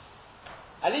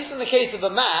 At least in the case of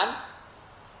a man,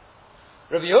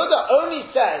 Rabbi Yehuda only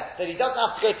says that he doesn't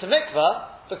have to go to mikveh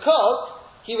because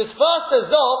he was first a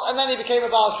Zov and then he became a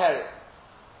Baal Keri.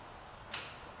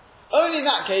 Only in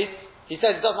that case, he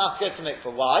says he doesn't have to go to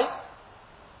mikveh. Why?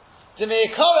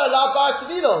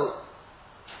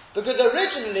 Because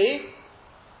originally,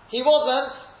 he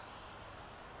wasn't,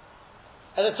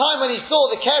 at the time when he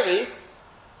saw the Keri,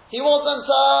 he wasn't,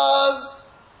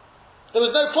 there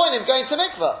was no point in going to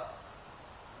mikveh.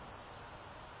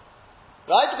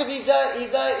 Right? Because he's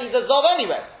a Zov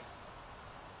anyway.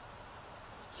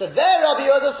 So there Rabbi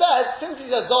Yehuda says, since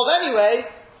he's a Zov anyway,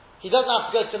 he doesn't have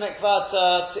to go to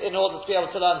mikveh in order to be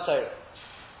able to learn Torah.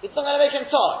 It's not going to make him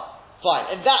Torah.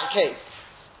 Fine, in that case.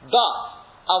 But,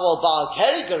 our Baal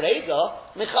Keri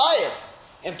Gereza, Michayev,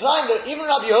 implying that even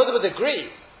Rabbi Yehuda would agree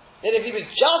that if he was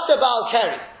just a Baal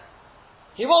Keri,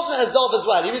 he wasn't a Zov as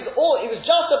well, he was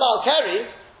just a Baal Keri,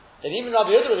 then even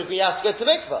Rabbi Yehuda would agree he has to go to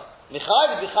mikveh. Michayev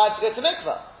would be chayev to go to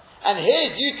mikveh. And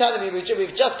here's you telling me, which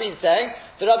we've just been saying,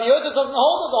 that Rabbi Yehuda doesn't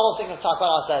hold of the whole thing of Takar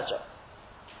HaSedra.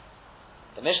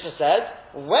 The Mishnah says,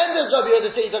 when does Rabbi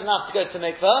Yehuda say he doesn't have to go to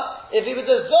mikveh? If he was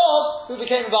a Zov who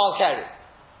became a Baal Keri.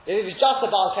 If he was just a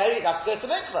Baal Keri, he'd have to go to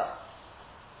mikveh.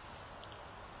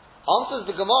 Answers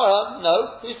the Gemara,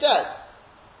 no. Who says?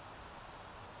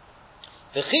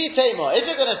 V'chi Teimor, if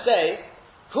you're going to say,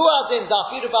 who has in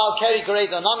Dafiru Baal Keri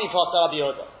Gereza Nami Prata Rabbi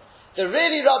Yehuda? The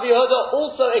really Rabbi Yehuda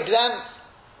also exempts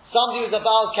somebody who's a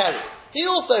Baal Keri. He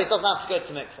doesn't have to go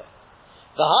to mikveh.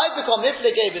 The high become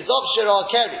Miflegei B'Zov Shira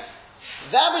Keri.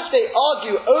 That which they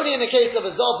argue only in the case of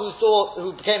a Zov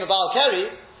who became a Baal Keri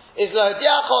is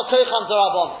L'Hodiachol Kocham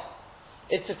D'Rabbanan.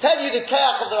 It's to tell you the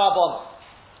Koach of the Rabbanan.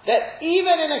 That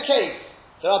even in a case,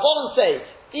 the Rabbanan say,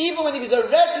 even when he was a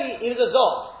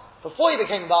Zov, before he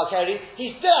became a Baal Keri,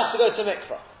 he still has to go to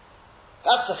mikvah.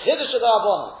 That's the Chiddush of the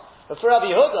Rabbanan. But for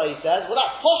Rabbi Yehuda, he says, well,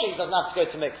 that's posh, he doesn't have to go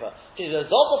to mikvah. If he's a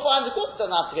Zov before and the court,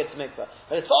 doesn't have to go to mikvah.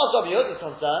 But as far as Rabbi Yehuda is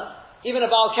concerned, even a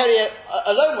Baal Keri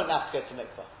alone wouldn't have to go to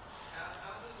mikvah.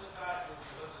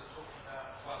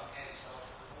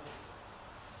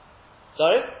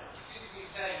 Sorry? You seem to be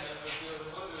saying that the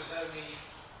Yehuda is only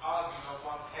arguing on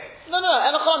one case. No,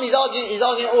 Enochem, he's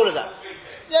arguing all of that.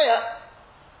 Yeah.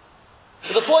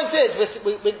 But the point is,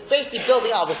 we're basically building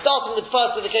up. We're starting with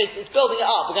first with the case, it's building it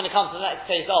up. We're going to come to the next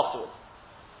case afterwards.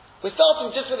 We're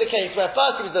starting just with the case where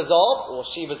first he was a Zov, or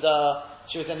she was a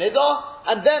Nidar,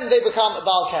 and then they become a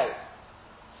Baal Keri.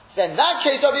 So in that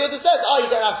case, Rabbi Yehuda says, you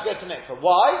don't have to go to mikvah.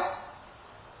 Why?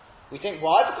 We think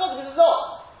why? Because he was a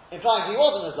Zov. Implying he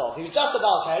wasn't a Zov. He was just a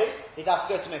Baal Keri, he'd have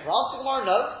to go to mikvah. Answer tomorrow,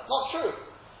 no, not true.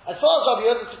 As far as Rabbi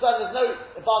Yehuda is concerned, there's no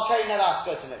Baal Keri never has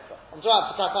to go to mikvah. I'm trying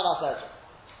to Takon Asher.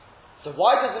 So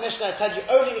why does the Mishnah tell you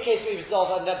only in the case where he was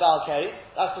Zov and then Baal Keri?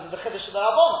 That's because of the Chiddush of the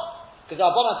Rabbanan. Because the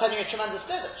Rabbanan are telling you a tremendous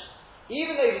Chiddush.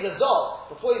 Even though he was a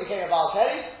Zov before he became a Baal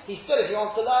Keri, he still, if he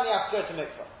wants to learn, he has to go to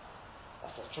mikvah.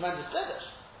 That's a tremendous Chiddush.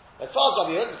 As far as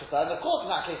Rabbi Yehuda is concerned, of course in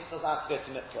that case he doesn't have to go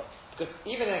to mikvah. Because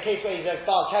even in a case where he's a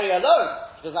Baal Keri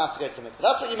alone, he doesn't have to go to mikvah.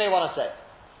 That's what you may want to say.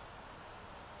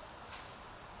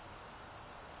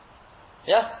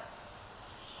 Yeah?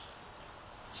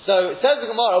 So, it says the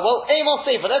Gemara, well, Amos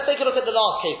Sefer, let's take a look at the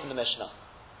last case in the Mishnah.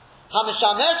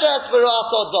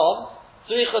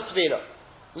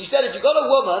 We said if you got a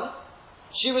woman,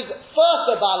 she was first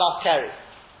a Baalas Keri.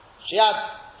 She had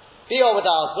Bior with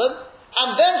her husband,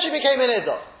 and then she became an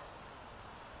Nidar.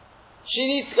 She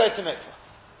needs to go to mikvah.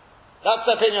 That's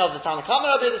the opinion of the Tanna Kamma.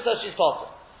 Rabbi Yehuda says she's potter.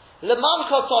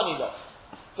 Leman Kotoni lo.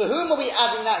 For whom are we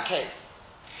adding that case?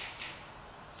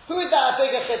 Who is that a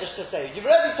bigger chiddush to say? You've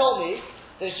already told me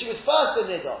that she was first a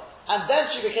Nidar, and then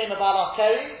she became a Baalas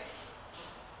Keri.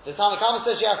 The Tanna Kamma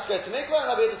says she has to go to mikvah,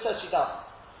 and Rabbi Yehuda says she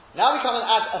doesn't. Now we come and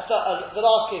add the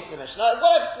last case in the Mishnah.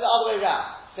 What if it's the other way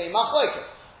around? Say Machlokas.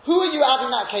 Who are you adding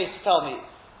that case to tell me?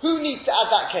 Who needs to add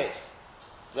that case?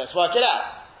 Let's work it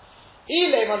out.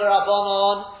 Ilem on the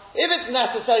Rabbanon. If it's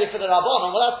necessary for the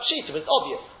Rabbanon, well that's cheater, it's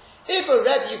obvious. If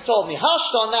already you've told me,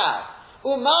 Hashta now,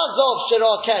 Umazov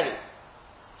Shirah Keri.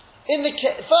 In the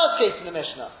first case in the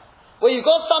Mishnah, where you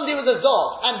got somebody with a Zov,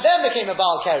 and then became a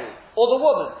Baal Keri, or the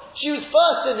woman, she was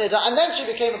first in Nidar, and then she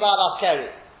became a Baalas Keri.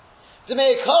 The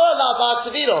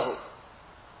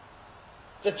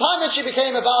time that she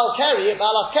became a Baal Keri, a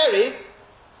Baalas Keri,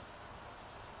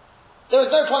 there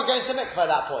was no point going to mikvah at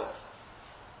that point.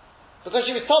 Because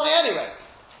she was told me anyway.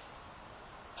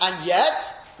 And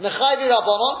yet, Mechayvi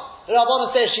Rabbanon, the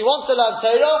Rabbanon says she wants to learn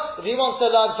Torah, if he wants to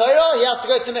learn Torah, he has to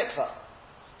go to mikvah.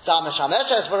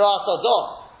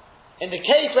 In the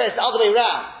case where it's the other way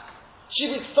round, she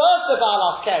was first a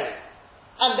Baalas Keri,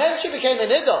 and then she became a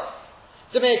Nidar.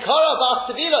 There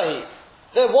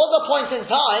was a point in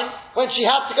time when she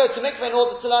had to go to mikveh in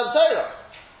order to learn Torah.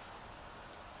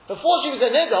 Before she was a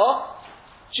Nidar,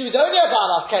 she was only a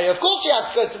Baalas Keri. Of course she had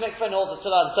to go to mikveh in order to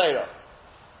learn Torah.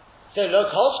 So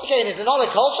look, Kol Shekain is not a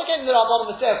Kol Shekain the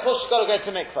Rabbanon would say, of course she's got to go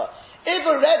to mikveh. If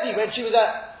already when she was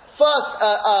let's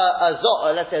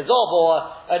say a Zov or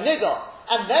a Nidar,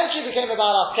 and then she became a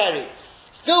Baalas Keri,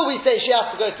 still we say she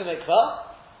has to go to mikveh.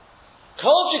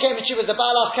 Kol Shekain when she was a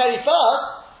Baalas Keri first,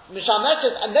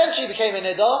 Mishameshes, and then she became a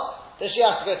Nidar, then she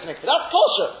has to go to mikveh. That's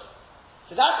kosher.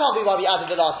 So that can't be why we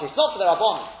added the last case. Not for the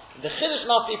Rabbanon. The Chiddush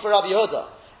must be for Rabbi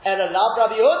Yehuda. Elalab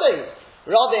Rabbi Yehuda.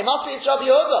 Rather, it must be it's Rabbi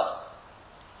Yehuda.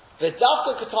 The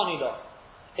Dafka Katani law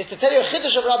is to tell you a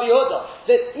Chiddush of Rabbi Yehuda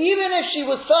that even if she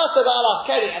was first a Baalas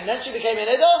Keri and then she became a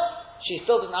Nidar, she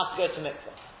still doesn't have to go to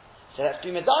mikveh. So let's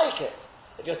be medayik it.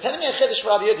 If you're telling me a Chiddush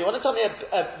for Rabbi Yehuda, you want to tell me a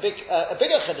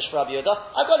bigger Chiddush for Rabbi Yehuda,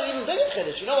 I've got an even bigger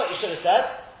Chiddush. You know what you should have said?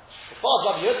 As far as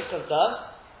Rabbi Yehuda is concerned,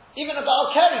 even a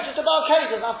Baal Keri, just a Baal Keri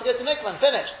doesn't have to go to mikveh and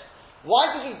finished.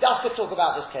 Why does he Dafka talk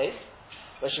about this case?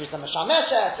 Where she was a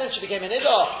Meshameshes, then she became a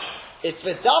Nidar. It's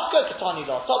the Dafka Katani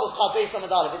law. Tobel Chavei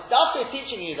Samadalev. It's Dafka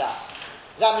teaching you that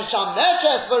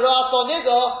Mishameshes V'Rat or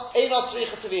Nidar Einot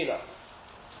Tzricha Tevila.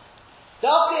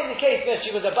 Dafka in the case where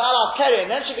she was a Baalas Keri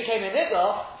and then she became a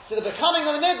Nidar, so the becoming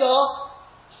of a Nidar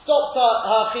stopped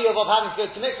her chiyuv of having to go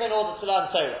to mikveh in order to learn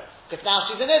Torah. Because now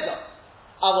she's a Nidar.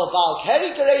 Our Baal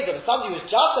Keri Geredim, if somebody was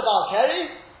just a Baal Keri,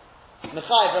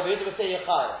 Mechayev, Rabbi Yehuda would say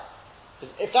Yechayev.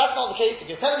 If that's not the case, if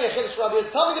you're telling me a Chiddush for Rabbi Yehuda,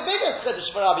 tell me the biggest Chiddush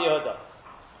for Rabbi Yehuda.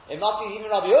 It must be even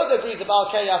Rabbi Yehuda agrees that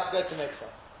Baal Keri has to go to mikvah.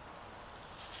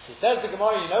 He says to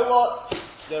Gemara, you know what?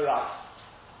 You're right.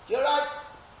 You're right.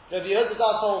 Rabbi Yehuda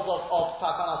does hold of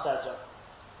Takana Sedra.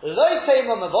 Loi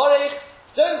Teima Mavorich,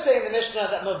 don't say in the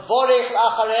Mishnah that Mavorich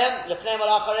L'Acharem, L'Pneim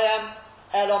L'Acharem,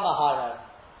 Elo Maharem.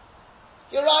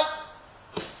 You're right.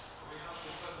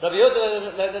 Rabbi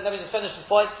Yehuda, let me just finish this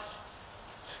point.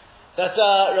 That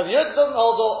Rabbi Yehuda doesn't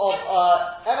hold of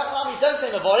Emachlam, he doesn't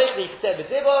say Mavorich, he can say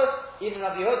B'dibur. Even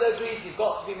Rabbi Yehuda agrees you've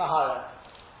got to be Mahara.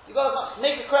 You've got to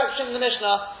make a correction in the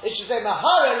Mishnah. It should say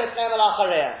Mahara L'Pneim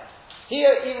L'Acharem.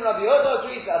 Here, even Rabbi Yehuda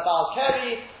agrees that a Baal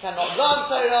Keri cannot learn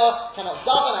Torah, cannot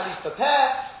daven, at least prepare.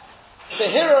 The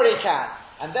Hirur he can,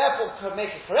 and therefore could make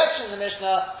a correction in the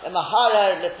Mishnah. The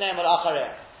Mahara L'Pneim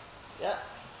L'Acharem. Yeah.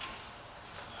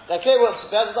 Okay,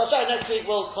 next week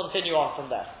we'll continue on from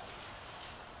there.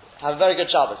 Have a very good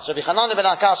Shabbos. Rabbi Hanan ben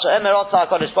Akasha, Emer Otza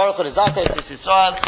HaKadosh Baruch Hu L'Zakei Yisrael.